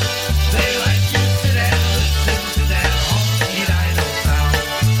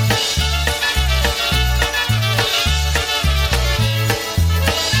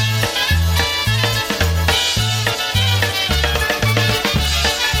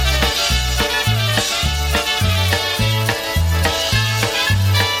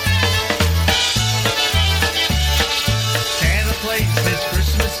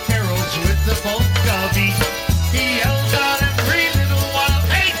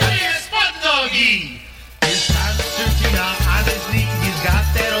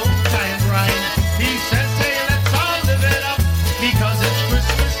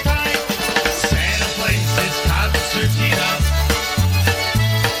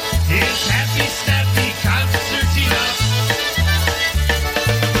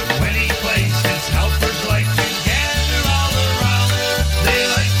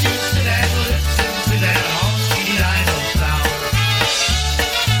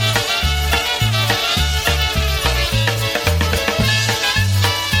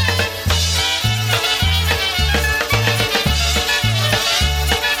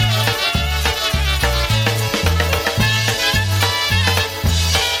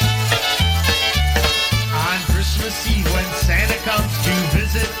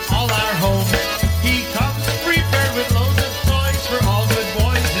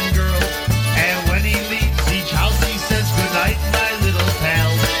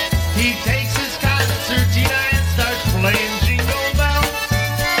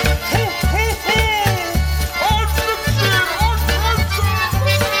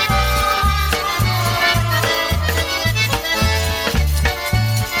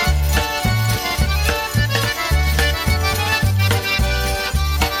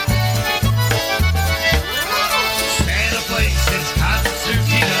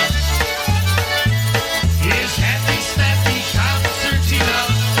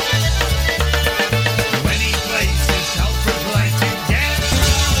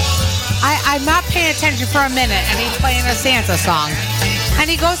attention for a minute, and he's playing a Santa song. And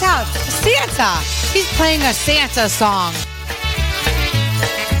he goes out, Santa! He's playing a Santa song.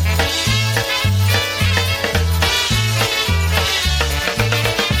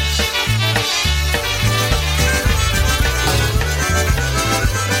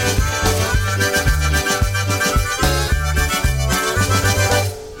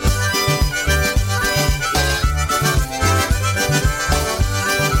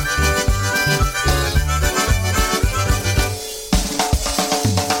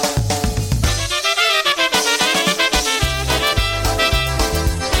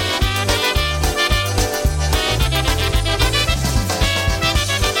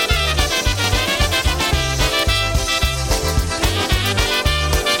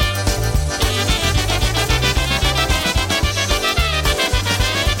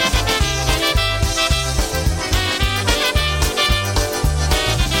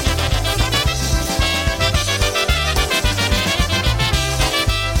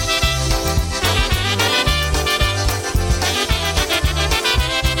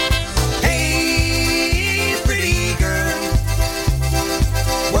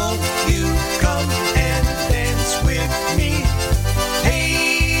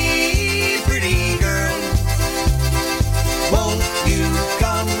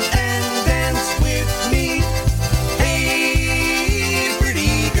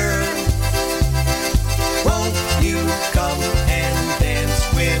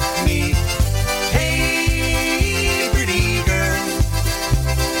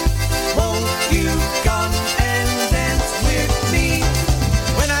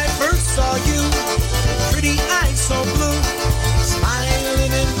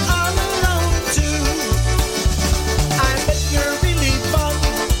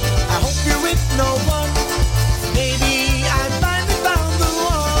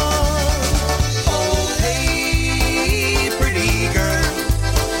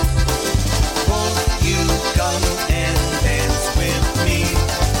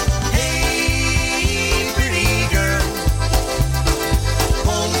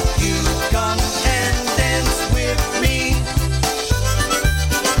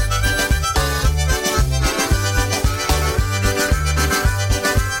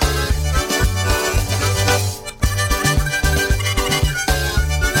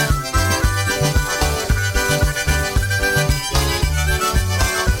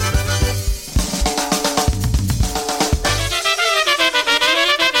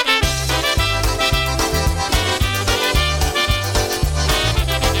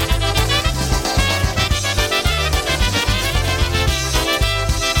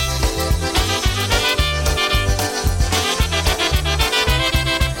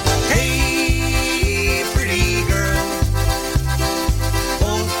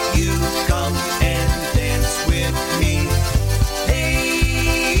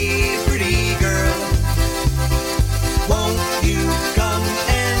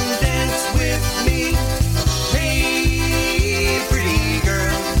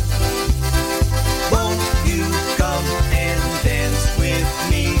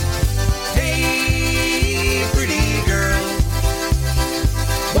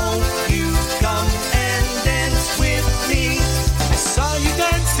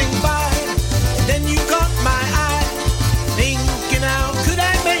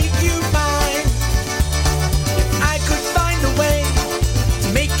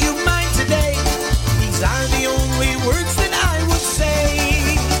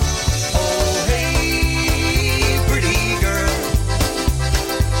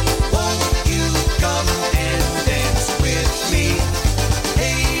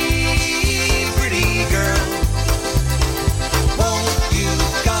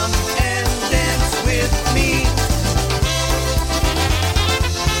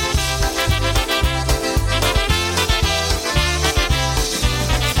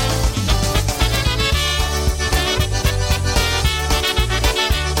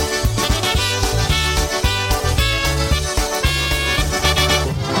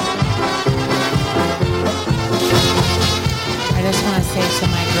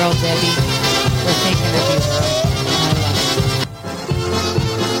 girl Debbie. We're thinking of you, girl.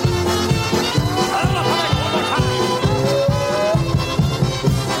 I love you.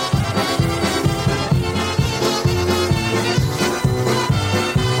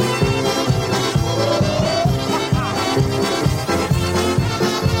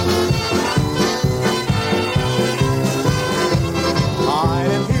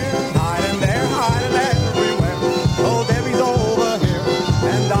 Hiding here, hiding there, hiding everywhere. Oh, Debbie's over here,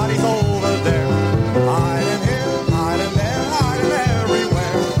 and Dottie's over there.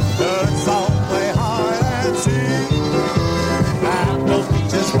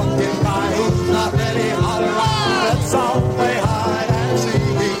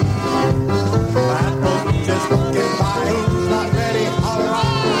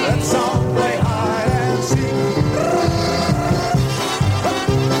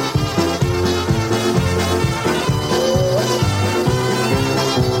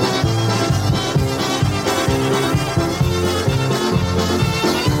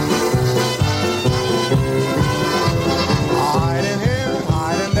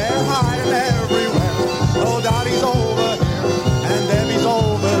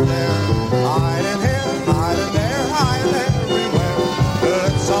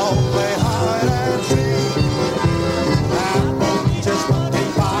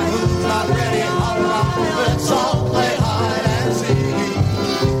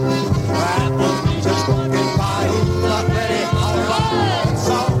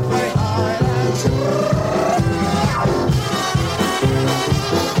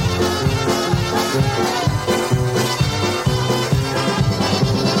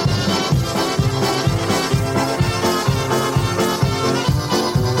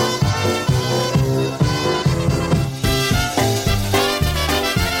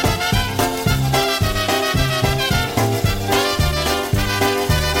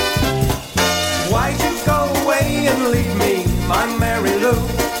 my Mary Lou.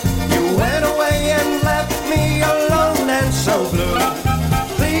 You went away and left me alone and so blue.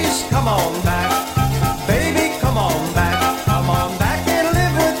 Please come on back, baby, come on back. Come on back and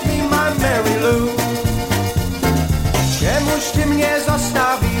live with me, my Mary Lou. Czemuś ty mnie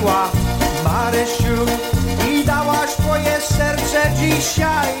zostawiła, Marysiu, i dałaś twoje serce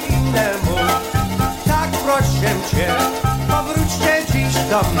dzisiaj innemu? Tak proszę cię, powróćcie dziś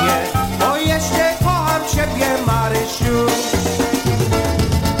do mnie, bo jeszcze kocham ciebie, Marysiu.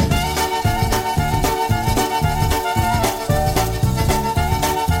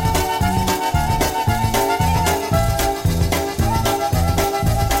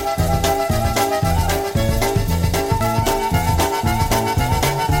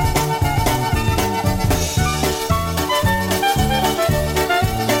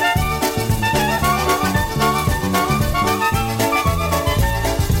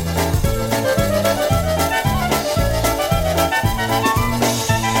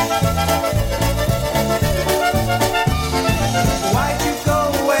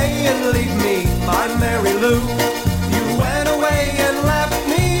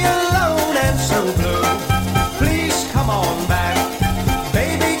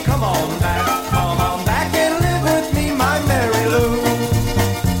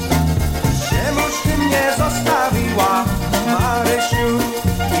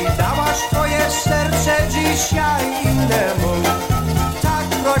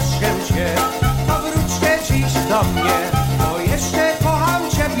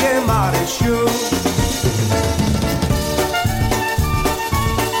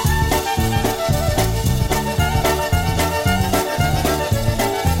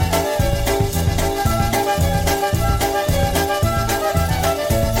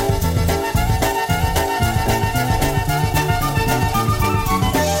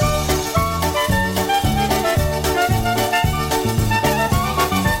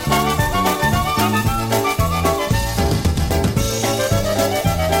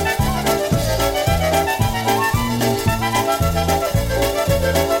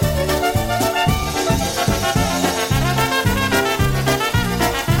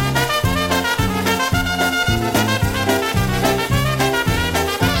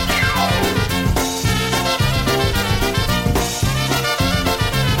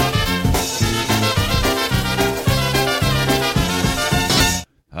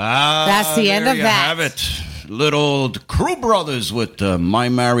 That's the end of you that. Have it. Little Crew Brothers with My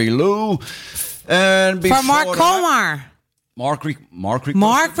Mary Lou. And For Mark Komar. Mark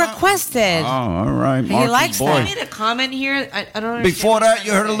requested. requested. Oh, all right. He likes that. I made a comment here. I don't understand. Before that,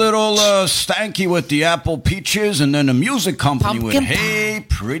 you heard a little Stanky with the Apple Peaches, and then the music company with Hey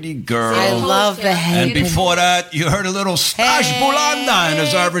Pretty Girl. I love the Hey. And before that, you heard a little Stash Bulanda and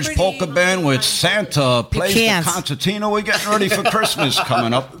his average polka band with Santa plays the concertina. We're getting ready for Christmas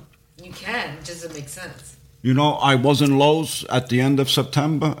coming up. You can. It doesn't make sense. You know, I was in Lowe's at the end of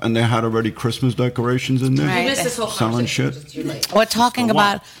September, and they had already Christmas decorations in there. Right. You missed this whole selling shit. We're talking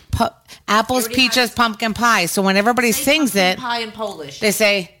about apples, peaches, pumpkin pie. So when everybody sings it, pie in Polish. they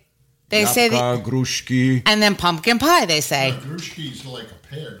say, Jabłka, gruszki. and then pumpkin pie, they say. Gruszki's like a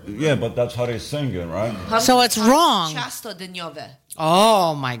pear. Yeah, but that's how they sing it, right? So it's wrong. Ciasto dyniowe.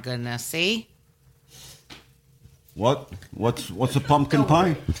 Oh my goodness! See. What's a pumpkin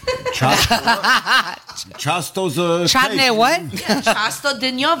pie? Ciasto's a Chutney cake. what? Yeah, ciasto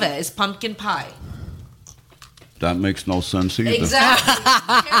dyniowe is pumpkin pie. That makes no sense either. Exactly.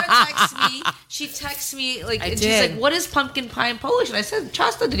 Kara texts me. She texts me she's like, "What is pumpkin pie in Polish?" And I said,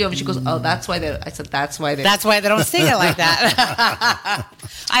 "Ciasto dyniowe." She goes, "Oh, that's why they." I said, "That's why they." That's why they don't sing it like that.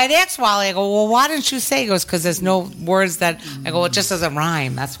 I had asked Wally. I go, "Well, why didn't you say?" He goes, "Because there's no words that." I go, "It just doesn't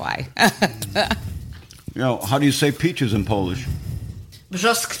rhyme. That's why." You know, how do you say peaches in Polish?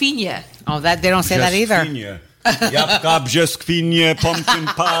 Brzoskwinie. Oh, that they don't say that either. Jabłka, brzoskwinie, pumpkin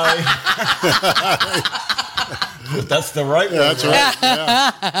pie. That's the right word. That's right.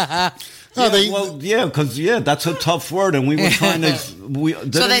 Yeah. Because that's a tough word, and we were trying to.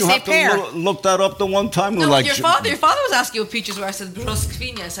 Didn't they you say have pear. to look that up the one time? No, Like, your father was asking what peaches were. I said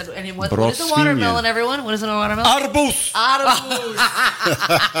brzoskwinie. I said, and what is a watermelon, everyone? What is a watermelon? Arbuz. Arbuz.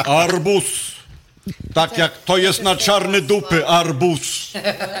 Arbuz. Tak jak to jest na czarne dupy, arbuz.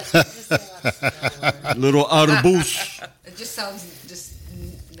 Little arbuz. It just sounds just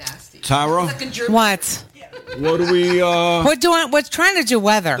nasty. Tara? It's like a German. What? What do we... We're trying to do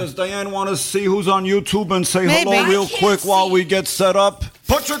weather. Does Diane want to see who's on YouTube and say Maybe. hello real I can't quick while see. we get set up?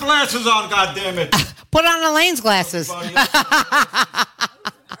 Put your glasses on, goddammit. Put on Elaine's glasses.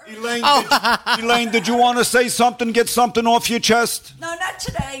 Elaine, did you want to say something? Get something off your chest? No, not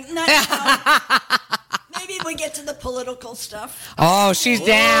today. Not now. Maybe we get to the political stuff. Oh, she's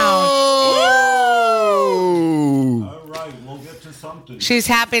down. All right, we'll get to something. She's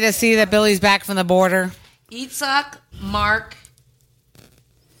happy to see that Billy's back from the border. Itzhak, Mark.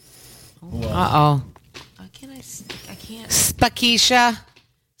 Uh-oh. I can't. Spakisha.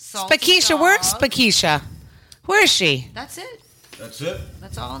 Spakisha, where's Spakisha? Where is she? That's it. That's it?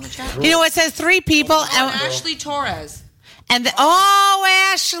 That's all in the chat. You know, it says 3 people. And Ashley Torres. And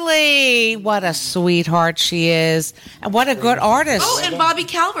Ashley. What a sweetheart she is. And what a good artist. Oh, and Bobby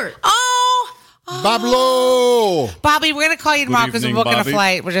Calvert. Oh. Pablo. Bobby, we're going to call you tomorrow because we're booking Bobby. a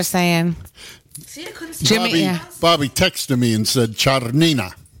flight. We're just saying. See, I couldn't see Jimmy, Bobby texted me and said,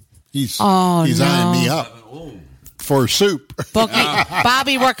 Charnina. He's eyeing me up for soup.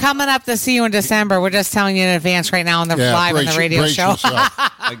 Bobby, we're coming up to see you in December. We're just telling you in advance right now on the live on the radio show.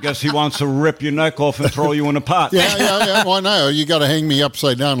 I guess he wants to rip your neck off and throw you in a pot. Yeah. Why not? You got to hang me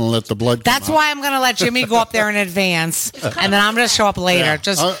upside down and let the blood come That's why I'm going to let Jimmy go up there in advance, and then I'm going to show up later. Yeah.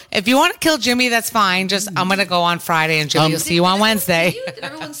 Just if you want to kill Jimmy, that's fine. Just I'm going to go on Friday, and Jimmy will see you on Wednesday. Did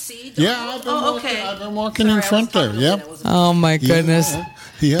everyone see? Yeah, I've been walking in front there. Yeah. Oh my goodness.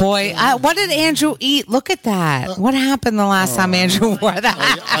 Yeah. Boy, what did Andrew eat? Look at that. What happened the last time Andrew wore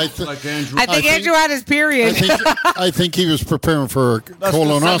that? I think Andrew had his period. I think he was preparing for a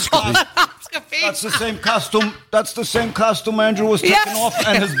colonoscopy. That's the same costume. That's the same costume Andrew was taking off,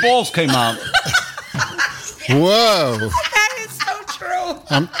 and his balls came out. Whoa! That is so true.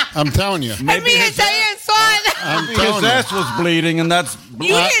 I'm telling you. Maybe and Diane saw it. Maybe his ass was bleeding, and that's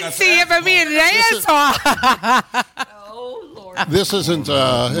You didn't see it, but me and Diane saw it. This isn't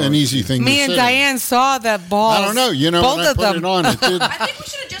an easy thing Me to and sit Diane saw the balls. I don't know. You know, both when I of put them. it on, it did. I think we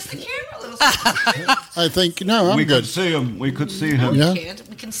should adjust the camera a little. I think, no, I'm we good. could see him. We could see him. Yeah.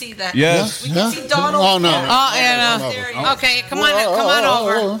 We can see that. Yes. We can see Donald. Oh, no. Oh, yeah, no. Okay, come on over.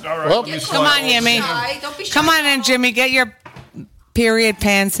 All right. Come on, Jimmy. Don't be shy. Come on in, Jimmy. Get your period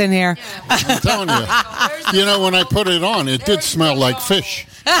pants in here. I'm telling you. You know, when I put it on, it did smell like fish.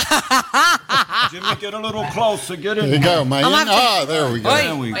 Jimmy, get a little closer. Get in. There you go, man. There we go.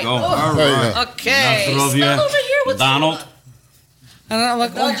 There we go. All There you right. go. Okay. Smell over here. What's Donald. I don't know,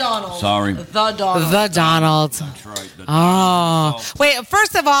 The Donald. Sorry. The Donald. The Donald. That's right. Oh. Wait,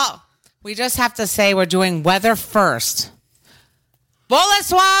 first of all, we just have to say we're doing weather first.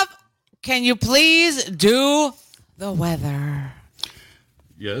 Boleslav, can you please do the weather?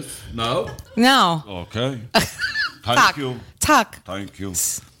 Yes. No. No. Okay. Thank you. Tak. Thank you.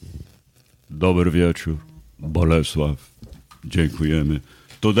 Dobry wieczór. Bolesław. Dziękujemy.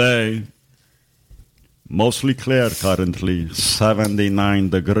 Today, mostly clear currently, 79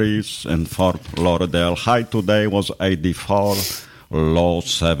 degrees in Fort Lauderdale. High today was 84, low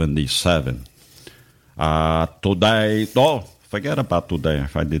 77. Today, forget about today,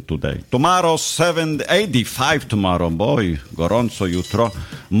 if I did today. Tomorrow, 85 tomorrow, boy, gorąco jutro.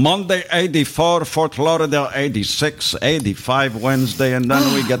 Monday, 84, Fort Lauderdale, 86, 85 Wednesday, and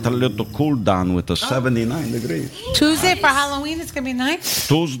then we get a little cool down with the 79 degrees. Tuesday for Halloween, it's going to be nice.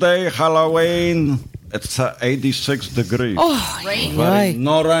 Tuesday, Halloween, it's 86 degrees. Oh, Rain.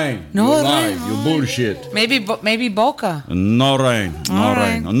 No rain. No you lie. rain. You bullshit. Maybe Boca. No rain. No All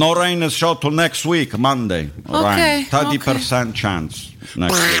rain. right. No rain is show till next week, Monday. Okay, Rain. 30% chance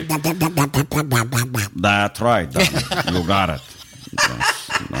next week. That's right, Donald. You got it.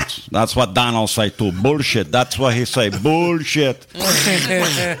 That's what Donald say too. Bullshit. That's what he say. Bullshit.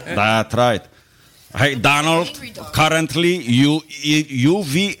 That's right. Hey, Donald, currently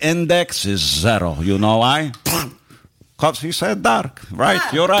UV index is 0. You know why? Because he said dark. Right,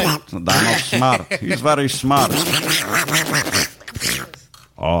 you're right. Donald's smart. He's very smart.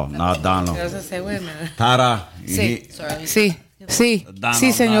 Oh, not Donald. I was going to say, wait a minute. Tara. Sí,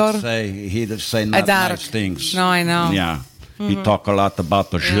 Donald señor. He did say not dark. nice things. No, I know. Yeah. He talk a lot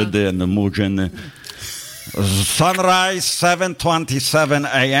about the Jude and the Mujin. Sunrise 7:27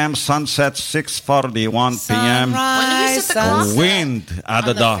 a.m. Sunset 6:41 p.m. Wind at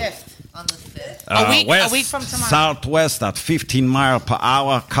the On the 5th. west, a week from tomorrow. southwest at 15 miles per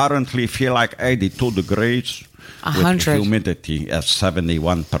hour. Currently feel like 82 degrees. 100. With humidity at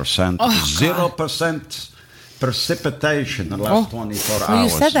 71%. 0% precipitation in the last 24 hours. You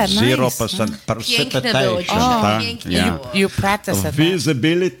said that nice. 0% precipitation. Yeah. You practice it.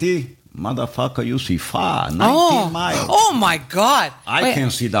 Visibility, motherfucker, you see far, 19 miles. Oh my God! I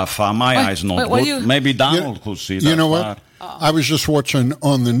can't see that far. My eyes not good. Maybe Donald could see that You know far. what? I was just watching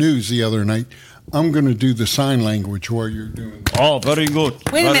on the news the other night. I'm going to do the sign language while you're doing that. Oh, very good.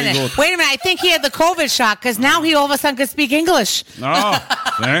 Wait a minute. Wait a minute. I think he had the COVID shot because now he all of a sudden can speak English. No,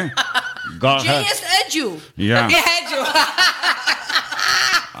 see? Go ahead. JS Edu. Yeah. Yeah, Edu.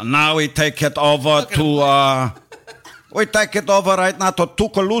 Now we take it over to... we take it over right now to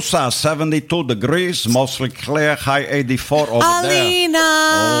Tuscaloosa, 72 degrees, mostly clear, high 84 over Alina.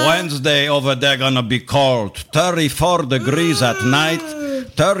 there. Wednesday over there gonna be cold, 34 degrees at night,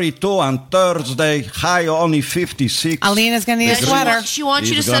 32 on Thursday, high only 56. Alina's gonna need a sweater. She wants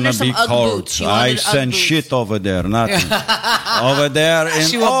you to send her some Ugg boots. She I wanted send Ugg shit over there, nothing. Over there in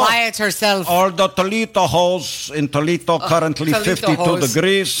She will buy it herself. all the Toledo holes in Toledo, currently Toledo 52 hose.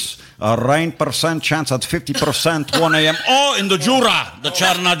 degrees. A rain percent chance at 50%, 1 a.m. Oh, in the Jura, the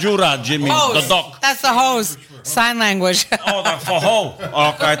Czarna Jura, Jimmy, Hose. the dock. That's the hose. Sign language. Oh, that's for hoe.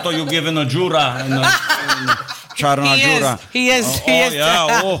 Okay, I thought you giving a Jura in the Czarna Jura. He is.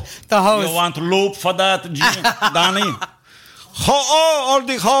 Yeah, oh. The hose. You want loop for that, Jimmy? Danny? All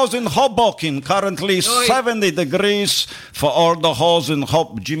the holes in Hoboken, currently 70 degrees for all the holes in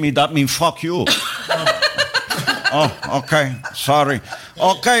Hoboken. Jimmy, that means fuck you. Oh, okay. Sorry.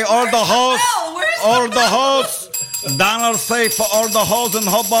 Okay, all the hoes. Donald say for all the hoes in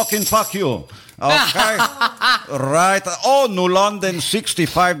Hoboken, fuck you. Okay. Right. Oh, New London,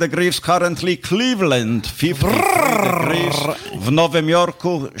 65 degrees currently. Cleveland, 53 degrees. W Nowym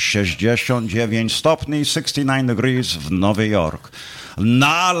Jorku, 69 stopni, 69 degrees w Nowy Jork.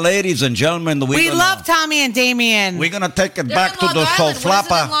 Now, ladies and gentlemen, we love Tommy and Damien. We're going to take it back to the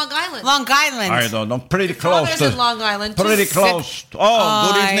Soflapa. Long Island. Long Island. I don't know. Pretty close. In Long Island. Pretty close.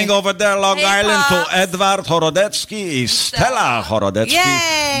 Oh, good evening over there, Long Island, to Edward Horodecki, Stella Horodecki.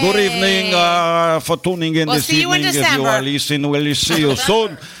 Yay. Good evening for tuning in this evening. If you are listening, we'll see you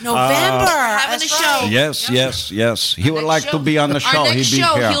soon. November. Having a show. Yes. He would like to be on the show. Our next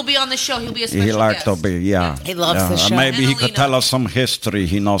show, here. he'll be on the show. He'll be a special He likes guest. to be, yeah. He loves the show. Maybe he could tell us some history.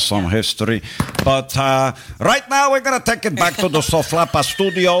 He knows some history. But right now, we're going to take it back to the Soflapa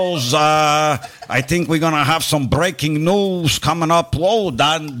studios. I think we're going to have some breaking news coming up. Whoa,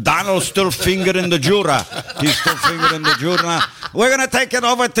 Donald's still fingering the Jura. He's still fingering the Jura. We're going to take it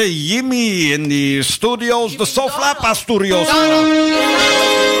over to Yimi in the studios, the Soflapa studios.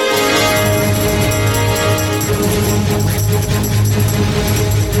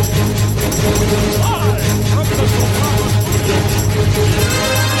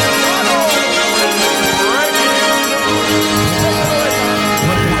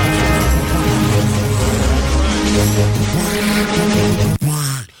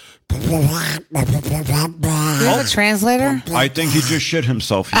 Do you have a translator? I think he just shit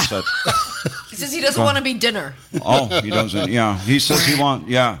himself, he said. He says he doesn't want to be dinner. Oh, he doesn't, yeah. He says he wants,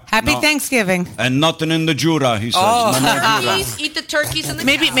 yeah. Happy Thanksgiving. And nothing in the Jura, he says. No more Jura. Please eat the turkeys and the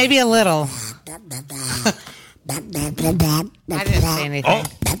Maybe a little. I didn't say anything. Oh,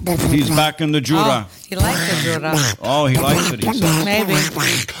 he's back in the Jura. Oh, he likes the Jura. Oh, he likes it, he says. Maybe.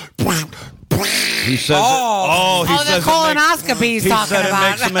 He says he the says colonoscopy he's talking said about.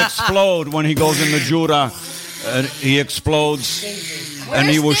 It makes him explode when he goes in the Jura. He explodes. And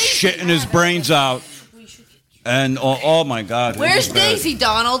he was shitting his brains out. And oh my God. Where's Daisy,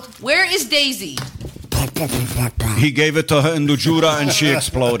 Donald? Where is Daisy? He gave it to her in the Jura and she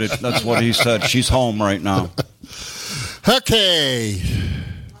exploded. That's what he said. She's home right now. Okay.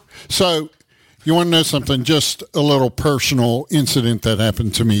 So, you want to know something? Just a little personal incident that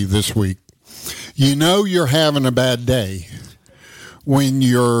happened to me this week. You know you're having a bad day when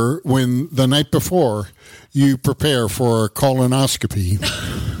the night before you prepare for a colonoscopy.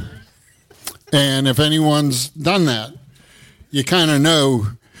 And if anyone's done that, you kind of know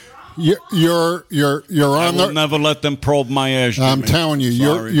you're on the. Never let them probe my ass. I'm telling you,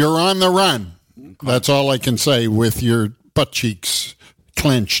 you're on the run. That's all I can say with your butt cheeks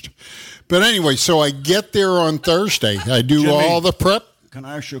clenched. But anyway, so I get there on Thursday. I do Jimmy, all the prep. Can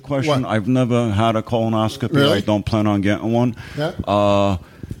I ask you a question? What? I've never had a colonoscopy. Really? I don't plan on getting one. Yeah.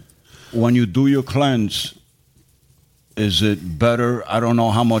 When you do your cleanse, is it better? I don't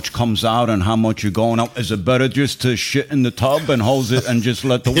know how much comes out and how much you're going out. Is it better just to shit in the tub and hose it and just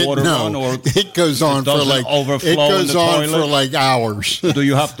let the water run? Or it goes on for like hours. Do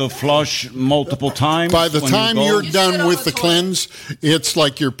you have to flush multiple times? By the when time you you're done with the cleanse, it's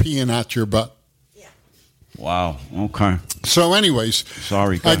like you're peeing out your butt. Wow. Okay. So, anyways,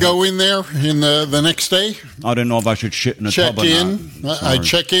 sorry. I go in there in the next day. I didn't know if I should shit in the check tub or in. not. I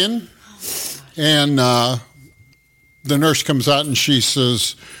check in, and the nurse comes out and she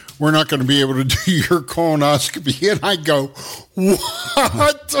says, "We're not going to be able to do your colonoscopy." And I go,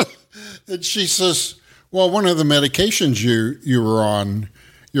 "What?" And she says, "Well, one of the medications you're on.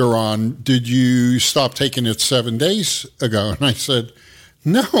 Did you stop taking it 7 days ago?" And I said,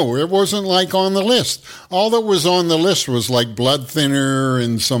 "No, it wasn't like on the list. All that was on the list was like blood thinner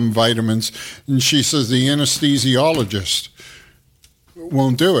and some vitamins." And she says, "The anesthesiologist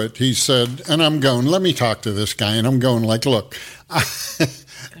won't do it. He said, and I'm going, let me talk to this guy. And I'm going like, look, I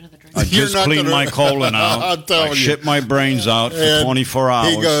just cleaned my colon out. I shit my brains out for 24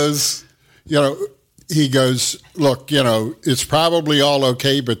 hours. He goes, look, it's probably all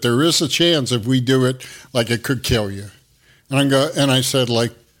okay, but there is a chance if we do it, like it could kill you. And I said,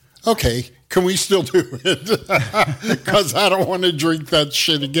 like, okay, can we still do it? Because I don't want to drink that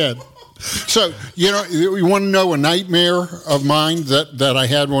shit again. So, you want to know a nightmare of mine that I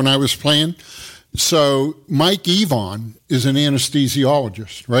had when I was playing? So Mike Evon is an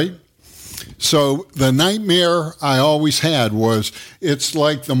anesthesiologist, right? So the nightmare I always had was it's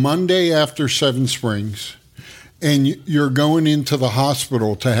like the Monday after Seven Springs, and you're going into the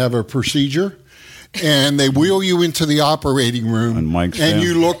hospital to have a procedure, and they wheel you into the operating room, and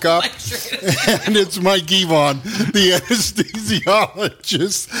you look up, and it's Mike Evon, the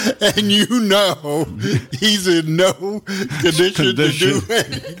anesthesiologist, and he's in no condition to do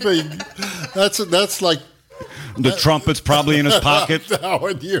anything. That's like... The trumpet's probably in his pocket,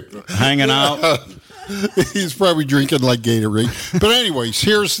 hanging out. He's probably drinking like Gatorade. But anyways,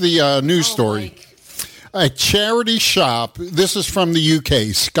 here's the news story. A charity shop. This is from the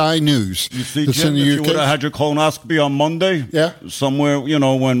UK, Sky News. You see, Jim, if you would have had your colonoscopy on Monday, somewhere,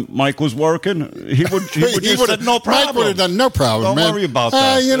 when Mike was working, he would have said no problem. Mike would have done no problem. Don't worry about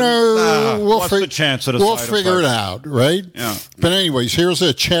that. What's the chance of the we'll side figure it out, right? Yeah. But anyways, here's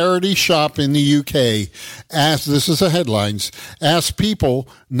a charity shop in the UK. This is the headlines. Ask people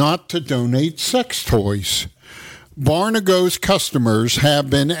not to donate sex toys. Barnago's customers have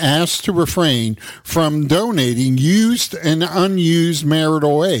been asked to refrain from donating used and unused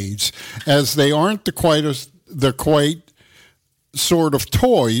marital aids, as they aren't the quite sort of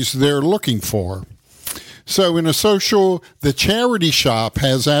toys they're looking for. So in a social, the charity shop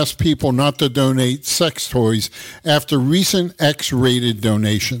has asked people not to donate sex toys after recent X-rated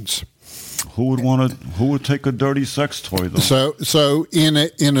donations. Who would take a dirty sex toy though? So in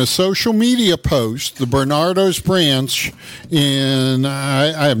a social media post, the Bernardo's branch in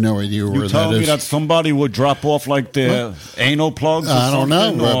I have no idea where that is. You tell me that somebody would drop off like their anal plugs or I don't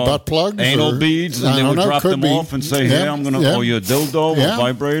know, butt plugs, anal beads, and they would drop them off and say, "Hey, I'm going to owe you a dildo or a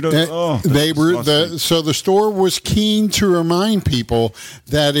vibrator." So the store was keen to remind people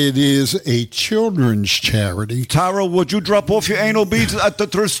that it is a children's charity. Tara, would you drop off your anal beads at the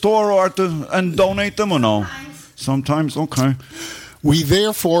thrift store or and donate them or no? Sometimes, okay. We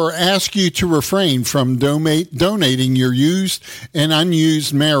therefore ask you to refrain from donating your used and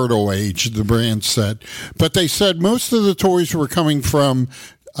unused marital aids, the brand said. But they said most of the toys were coming from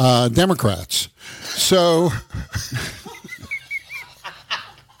Democrats. So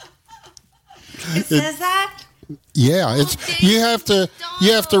it says that? Yeah, you have to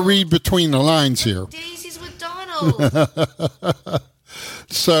read between the lines here. Daisy's with Donald.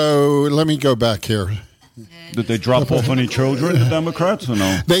 So let me go back here. Did they drop off any children, the Democrats, or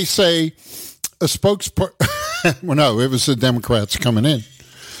no? They say a spokesperson... well, no, it was the Democrats coming in.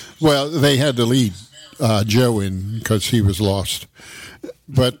 Well, they had to lead Joe in because he was lost.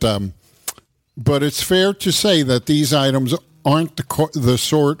 But it's fair to say that these items aren't quite the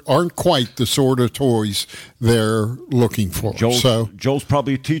sort of toys they're looking for. Joe's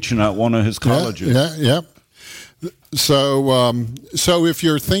probably teaching at one of his colleges. Yeah. So if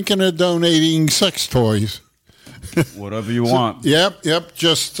you're thinking of donating sex toys, whatever you want. Yep.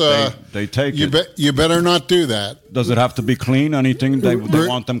 Just they take it. You better not do that. Does it have to be clean? Anything they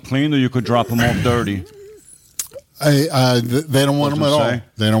want them clean, or you could drop them off dirty? They don't want them at all.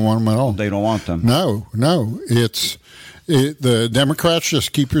 They don't want them at all. They don't want them. No. The Democrats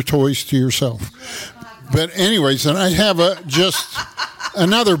just keep your toys to yourself. But anyways, and I have just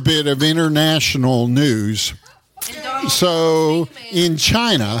another bit of international news. So in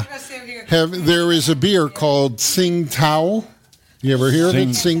China, there is a beer called Tsingtao. You ever hear of it?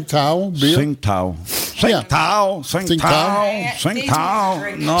 Tsingtao beer? Tsingtao.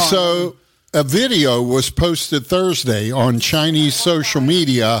 No. So a video was posted Thursday on Chinese social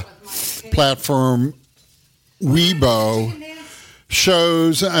media platform Weibo.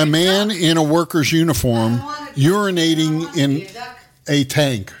 Shows a man in a worker's uniform urinating in a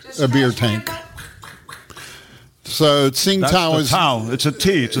tank, a beer tank. So Tsingtao is... It's a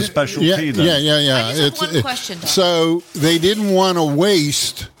tea. It's a special tea. Then. Yeah. I just have one question, Tom. So they didn't want to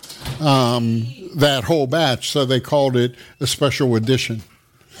waste that whole batch, so they called it a special edition.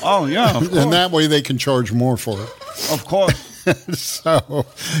 Oh, yeah, of course. And that way they can charge more for it. Of course. So,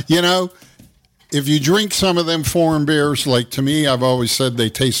 if you drink some of them foreign beers, like to me, I've always said they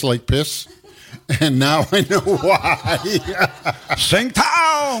taste like piss. And now I know why. Sing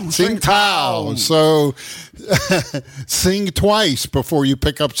Tao! Sing Tao. So sing twice before you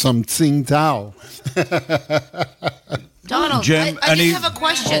pick up some Sing Tao. Donald, Jim, I just have a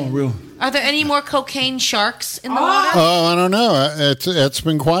question. Oh, real. Are there any more cocaine sharks in the water? Oh, I don't know. It's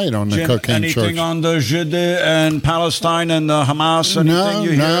been quiet on the Jim, cocaine anything sharks. on the Judea and Palestine and the Hamas? Anything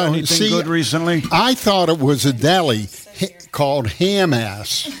you hear? Anything See, good recently? I thought it was a deli called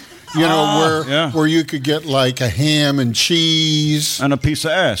Ham-Ass. You know, where you could get like a ham and cheese. And a piece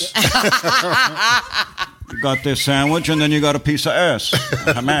of ass. You got this sandwich, and then you got a piece of ass.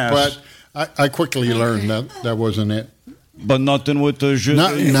 Hamas. But I quickly learned that wasn't it. But nothing with the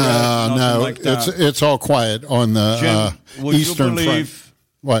Judea? No. Like that. It's all quiet on the Jim, Eastern Front.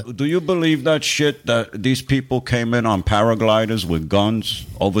 What? Do you believe that shit that these people came in on paragliders with guns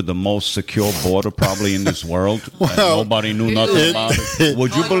over the most secure border probably in this world? And nobody knew nothing about it.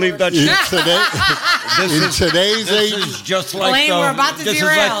 Would you believe that shit? In today's age, this is just like Elaine, we're about to this is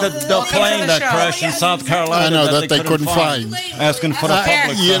derail. like the plane that crashed in South Carolina. I know that they couldn't find. Asking for the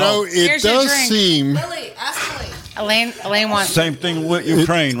public. You know, it Here's your does drink. seem. Lily, ask Lily. Elaine wants. Same thing with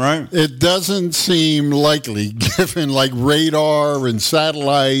Ukraine, right? It doesn't seem likely, given like radar and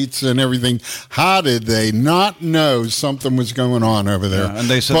satellites and everything. How did they not know something was going on over there? Yeah, and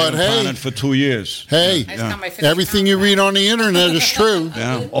they said but they were planning for 2 years. Hey, everything you read on the internet is true.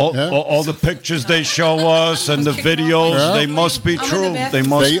 Yeah, all the pictures they show us and the videos, they must be true. They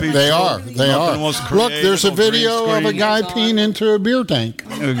must be true. They are. They are. Look, there's a video of a guy peeing into a beer tank.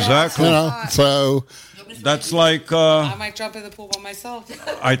 Exactly. You know, so that's like. I might jump in the pool by myself.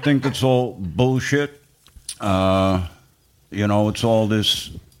 I think it's all bullshit. You know, it's all this.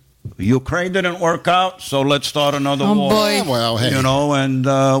 Ukraine didn't work out, so let's start another war. Boy. Well, hey. You know, and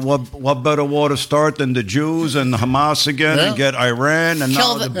what better war to start than the Jews and Hamas again, and get Iran and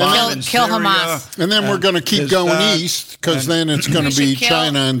now the bomb in kill Syria. Hamas. And then we're going to keep going east, because then it's going to be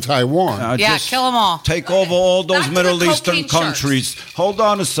China and Taiwan. Kill them all. Take over all those Back to Middle the Eastern cocaine sharks. countries. Hold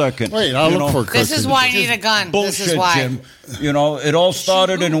on a second. Wait, I'll look for This is why I need a gun. Bullshit, This is why. Jim. You know, it all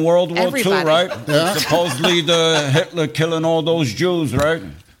started in World War II, Everybody. right? Yeah. Supposedly the Hitler killing all those Jews, right?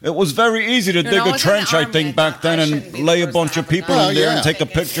 It was very easy to dig a always trench, an I army. think, back then, and lay a bunch of people in there and take a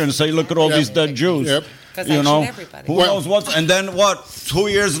picture and say, "Look at all these dead Jews." Yep. You know, who knows what? And then what? 2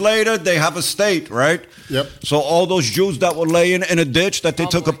 years later, they have a state, right? Yep. So all those Jews that were laying in a ditch that they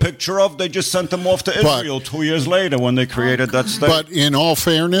took a picture of, they just sent them off to Israel 2 years later when they created that state. But in all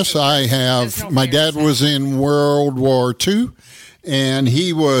fairness, my dad was in World War II, and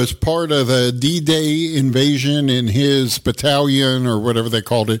he was part of the D-Day invasion. In his battalion, or whatever they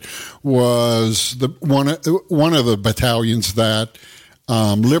called it, was one of the battalions that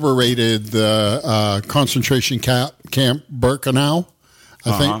liberated the concentration camp Birkenau,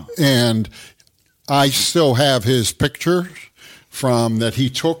 I think. And I still have his picture from that he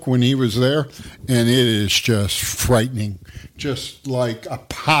took when he was there, and it is just frightening. Just like a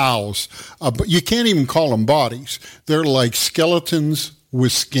piles. You can't even call them bodies. They're like skeletons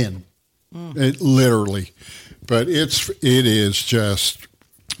with skin, literally. But it is just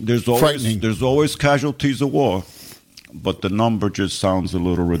frightening. There's always casualties of war, but the number just sounds a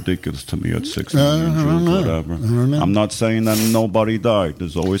little ridiculous to me at 6 million Jews, whatever. I'm not saying that nobody died.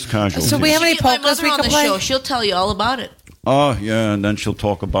 There's always casualties. So we have any Get my polkas mother we on can the play? show. She'll tell you all about it. Oh, yeah, and then she'll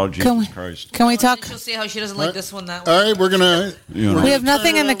talk about Jesus Christ. Can we talk? She'll see how she doesn't like this one, that All one. right, we're gonna. You know. We have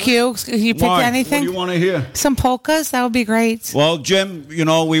nothing in the queue. Can you pick Why? anything? What do you want to hear? Some polkas? That would be great. Well, Jim, you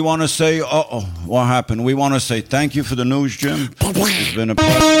know, we want to say, what happened? We want to say thank you for the news, Jim. It's been a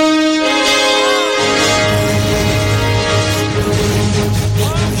pleasure.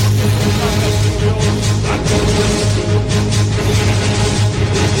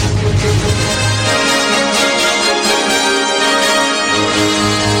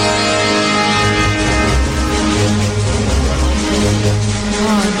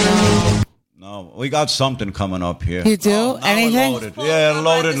 No, we got something coming up here. You do? Now we're Anything? Loaded. Yeah,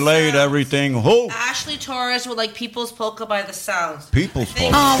 loaded, late, everything. Who? Ashley Torres with like People's Polka by the Sound. People's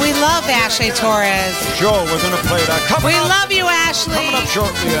Polka. Oh, we love Ashley Torres. Sure, we're going to play that. We love you, Ashley. Coming up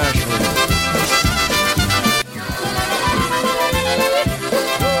shortly, Ashley.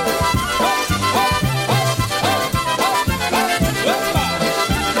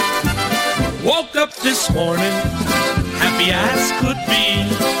 Woke up this morning, happy as could be.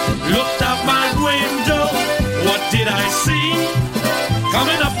 Looked out my window, what did I see?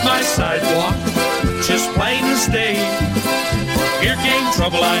 Coming up my sidewalk, just plain as day. Here came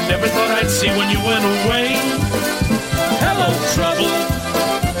trouble I never thought I'd see when you went away. Hello, trouble,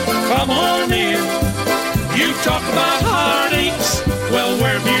 come on in. You talk about heartaches, well,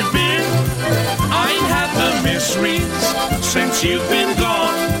 where have you been? since you've been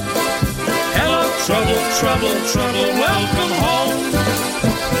gone. Hello, trouble, trouble, trouble, welcome home.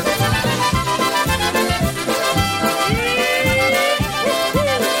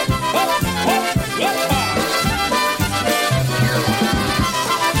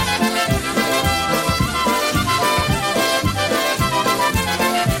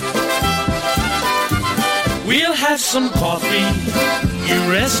 We'll have some coffee, you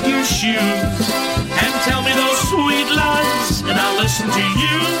rest your shoes, and tell me those sweet lines, and I'll listen to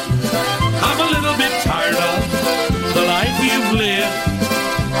you. I'm a little bit tired of the life you've lived.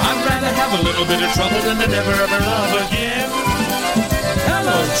 I'd rather have a little bit of trouble than to never ever love again.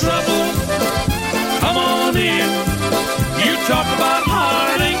 Hello, trouble, come on in. You talk about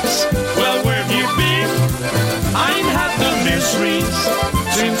heartaches, well, where have you been? I ain't had the miseries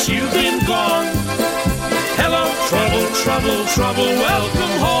since you've been gone. Hello, trouble, trouble, trouble,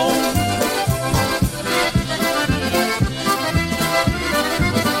 welcome home.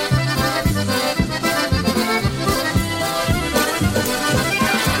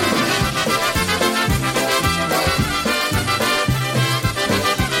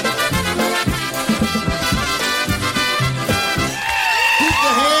 Keep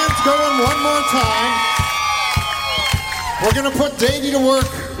the hands going one more time. We're going to put Davey to work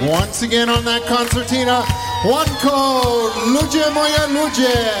once again on that concertina. One code, ludzie moje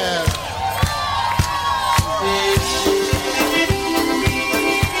ludzie.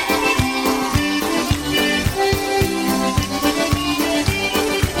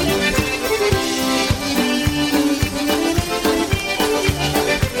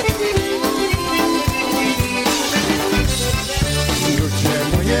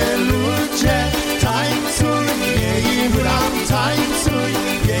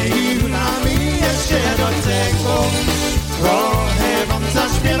 Trochę wam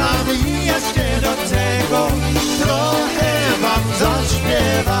zaśpiewam i jeszcze do tego trochę wam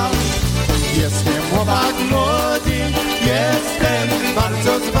zaśpiewam. Jestem chłopak młody, jestem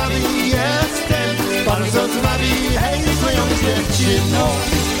bardzo dzbawy, jestem bardzo dzbawy. Hej, z moją dziewczyną,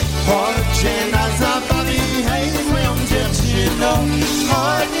 chodźcie na zabawy. Hej, z moją dziewczyną,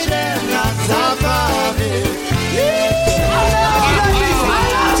 chodźcie na zabawy.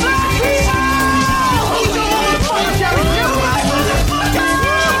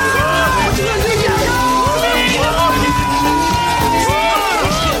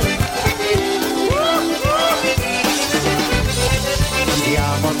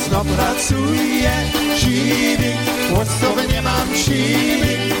 Mocno pracuję, siły, łosowe nie mam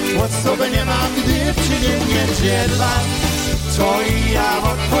siły, łosowe nie mam, gdy przyjdzie niedziela. To ja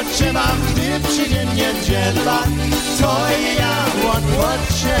odpoczywam, gdy przyjdzie niedziela. To ja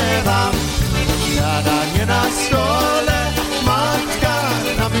odpoczywam. Śniadanie na stole, matka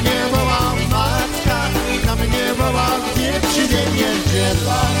na mnie woła, matka na mnie woła, gdy przyjdzie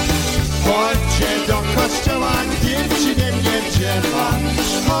niedziela. Chodźcie do kościoła, gdy przyjdzie niedziela.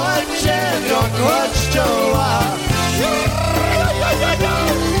 Chodźcie do kościoła.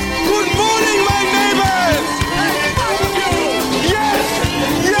 Good morning, my neighbors! Yes!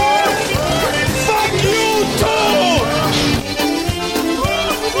 Yes! Fuck you too!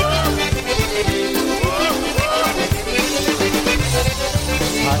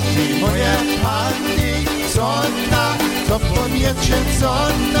 Pani moje pani, co na, to powiecie, co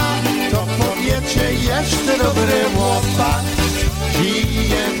na, to powiecie, jeszcze dobry chłopak.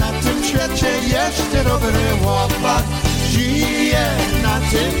 Żyje na tym świecie, jeszcze dobry chłopak. Żyje na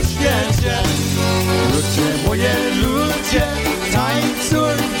tym świecie. Ludzie moje ludzie,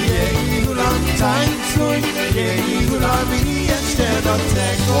 tańcuj, jej hulan, tańcuj, jej hulan i jeszcze do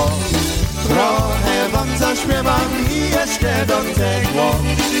tego. Trochę wam zaśpiewam i jeszcze do tego.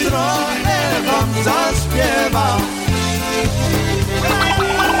 Trochę wam zaśpiewam.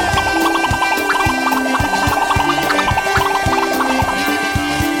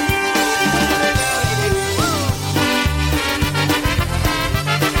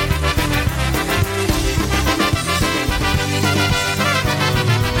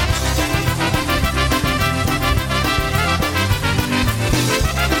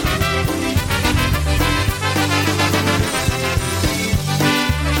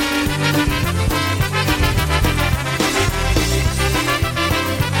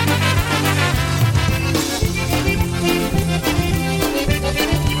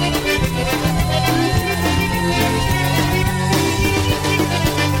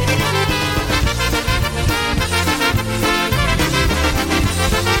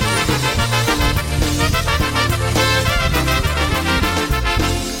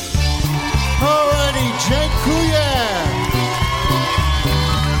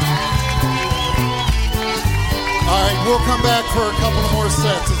 we'll come back for a couple of more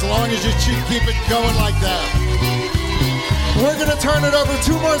sets, as long as you keep it going like that. We're going to turn it over.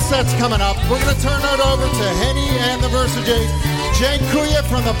 2 more sets coming up. We're going to turn it over to Henny and the Versace. Jane Kuya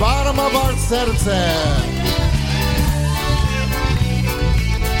from the bottom of our set.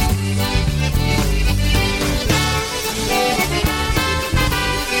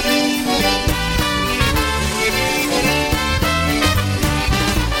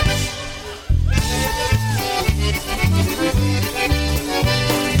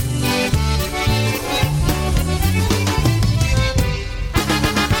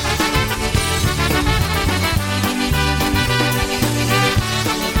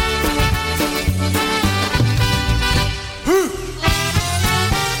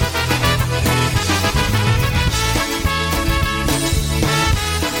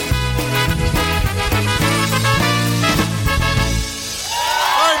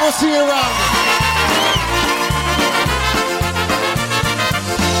 See you around.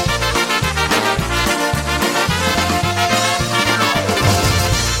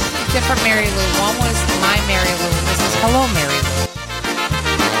 Different Mary Lou. One was my Mary Lou, and this is Hello Mary Lou.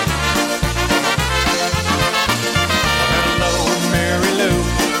 Hello, Mary Lou.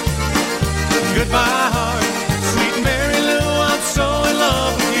 Goodbye, heart. Sweet Mary Lou, I'm so in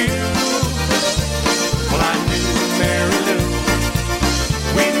love with you. Well, I knew Mary Lou.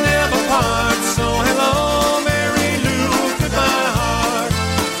 We never part, so hello, Mary Lou, goodbye, heart.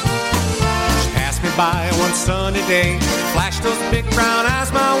 She passed me by one sunny day, flashed those big brown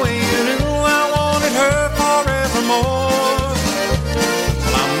eyes my way, and knew I wanted her forevermore.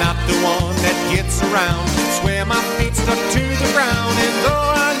 Well, I'm not the one that gets around, swear my feet stuck to the ground, and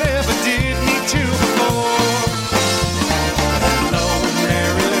though I never did meet you before. Hello,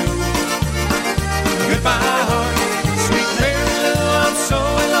 Mary Lou, goodbye, heart. Sweet Mary Lou, I'm so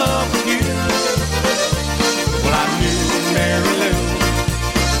in love with you. Well, I knew Mary Lou,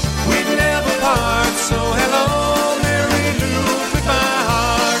 we'd never part, so hello, Mary Lou, goodbye,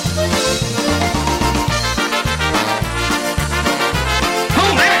 heart.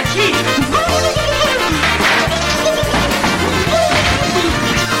 Oh, man, gee.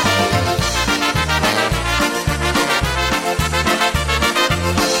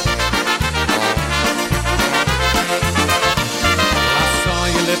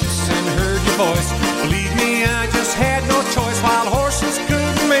 Voice. Believe me, I just had no choice. Wild horses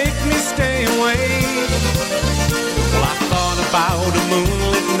couldn't make me stay away. Well, I thought about a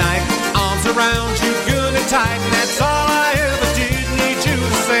moonlit night, arms around you good and tight, and that's all I ever did need you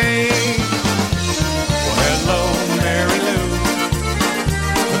to say. Well, hello, Mary Lou.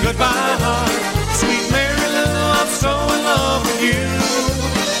 Goodbye, heart. Sweet Mary Lou, I'm so in love with you.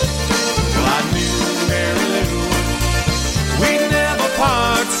 Well, I knew Mary Lou, we'd never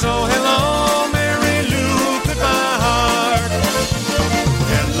part, so hello,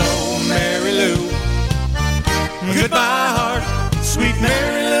 goodbye, heart. Sweet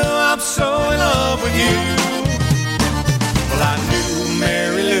Mary Lou, I'm so in love with you. Well, I knew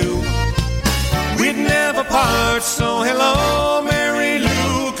Mary Lou, we'd never part, so hello, Mary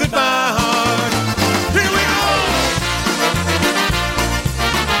Lou, goodbye, heart. Here we go!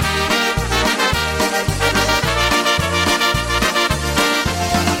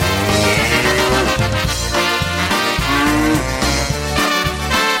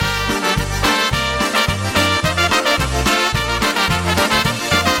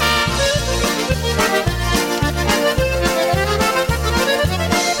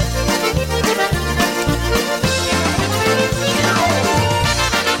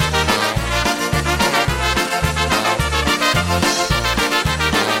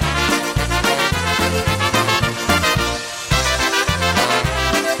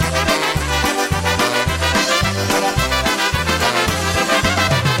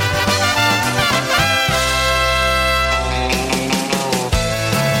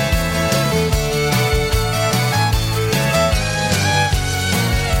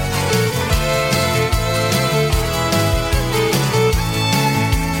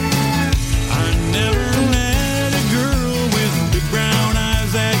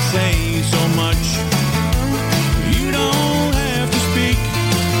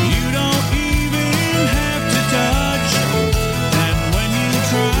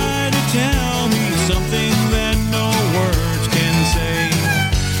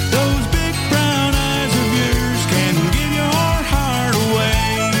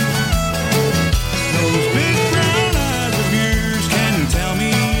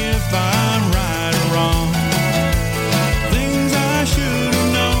 Things I should have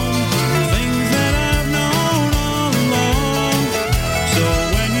known, things that I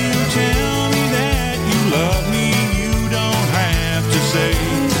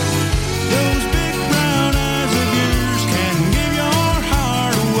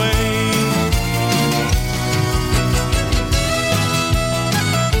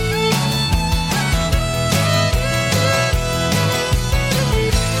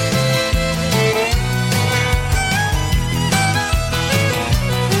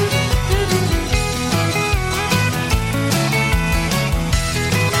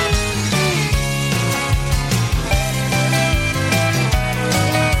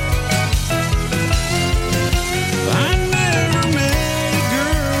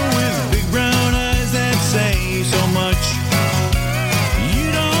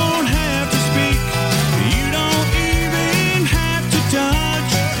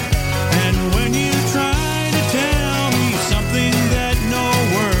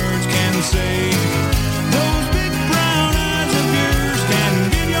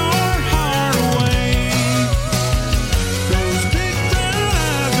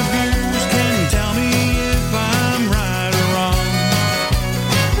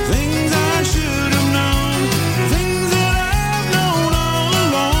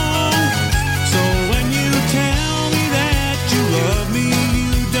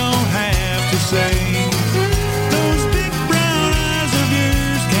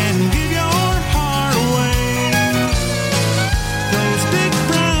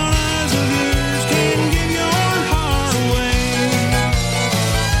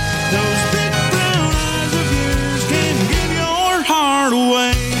heart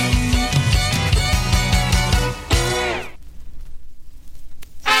away.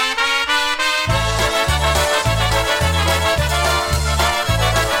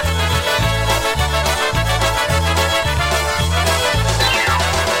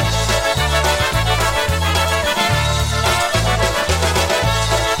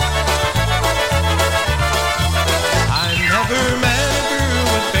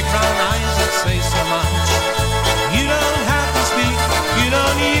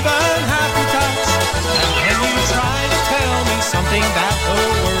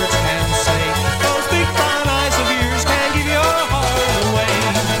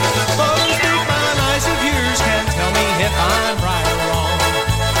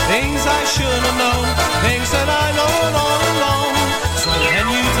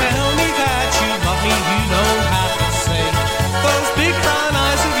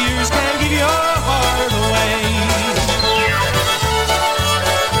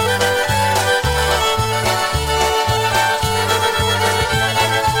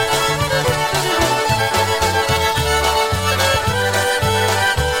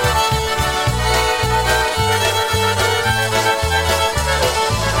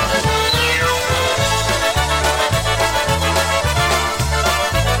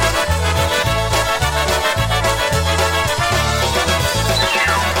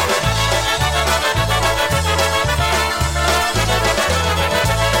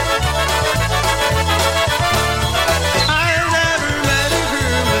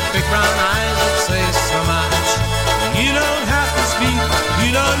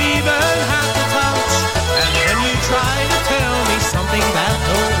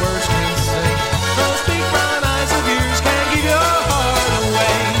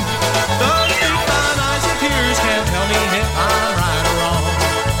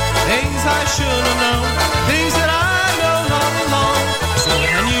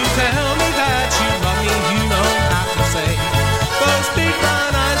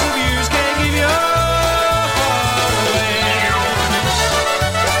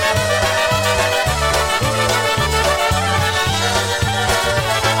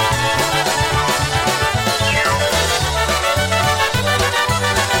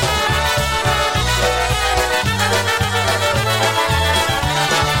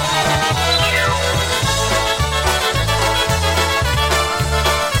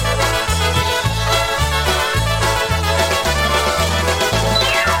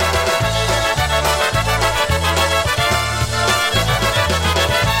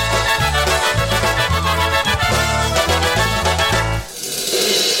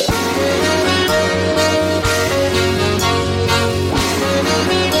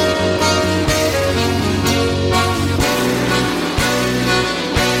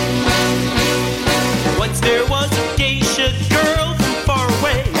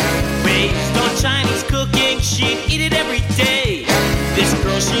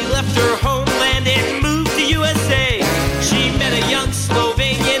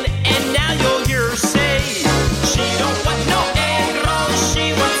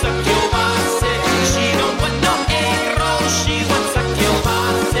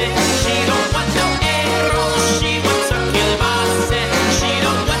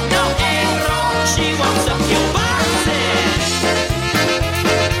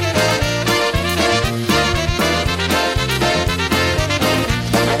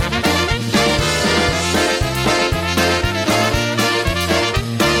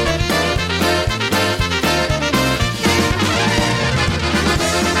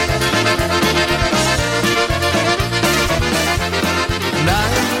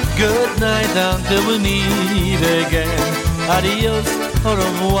 Until we meet again. Adios, au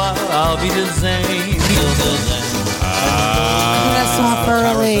revoir, I'll be the same. That's not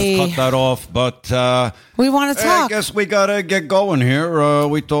early. Cut that off, but we want to I talk. guess we gotta get going here.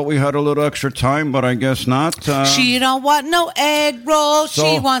 We thought we had a little extra time, but I guess not. She don't want no egg roll.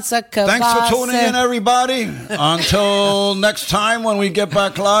 She wants a kibasa. Thanks for tuning in, everybody. Until next time when we get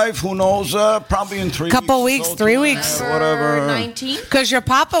back live, who knows? Probably in 3 couple weeks, 3 weeks, whatever. 19th. Because your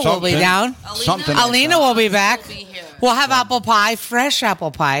papa will be down. Something. Alina will be back. We'll have apple pie, fresh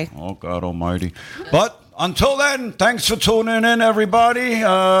apple pie. Oh God Almighty! But until then, thanks for tuning in, everybody.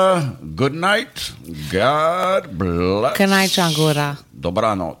 Good night. God bless. Good night, John Gura.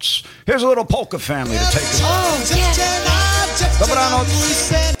 Dobranoc. Here's a little polka family to take us. Dobranoc.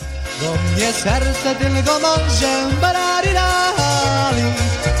 Do mnie serce tylko może barari-rali.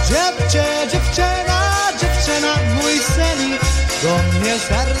 Dziewczyna, mój syn. Do mnie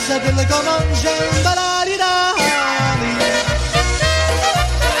serce tylko może barari-rali.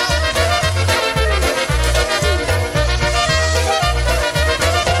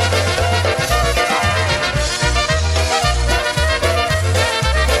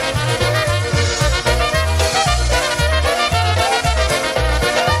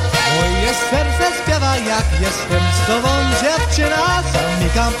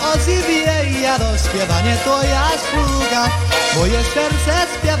 Szukam ozivie i ja do śpiewania to ja szukam. Moje serce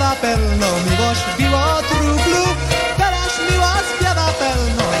śpiewa pełno, miłość biło trublu. Teraz miłość śpiewa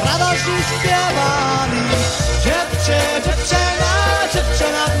pełno, radości śpiewali. Dziewczyna,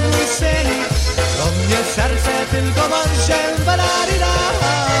 dziewczyna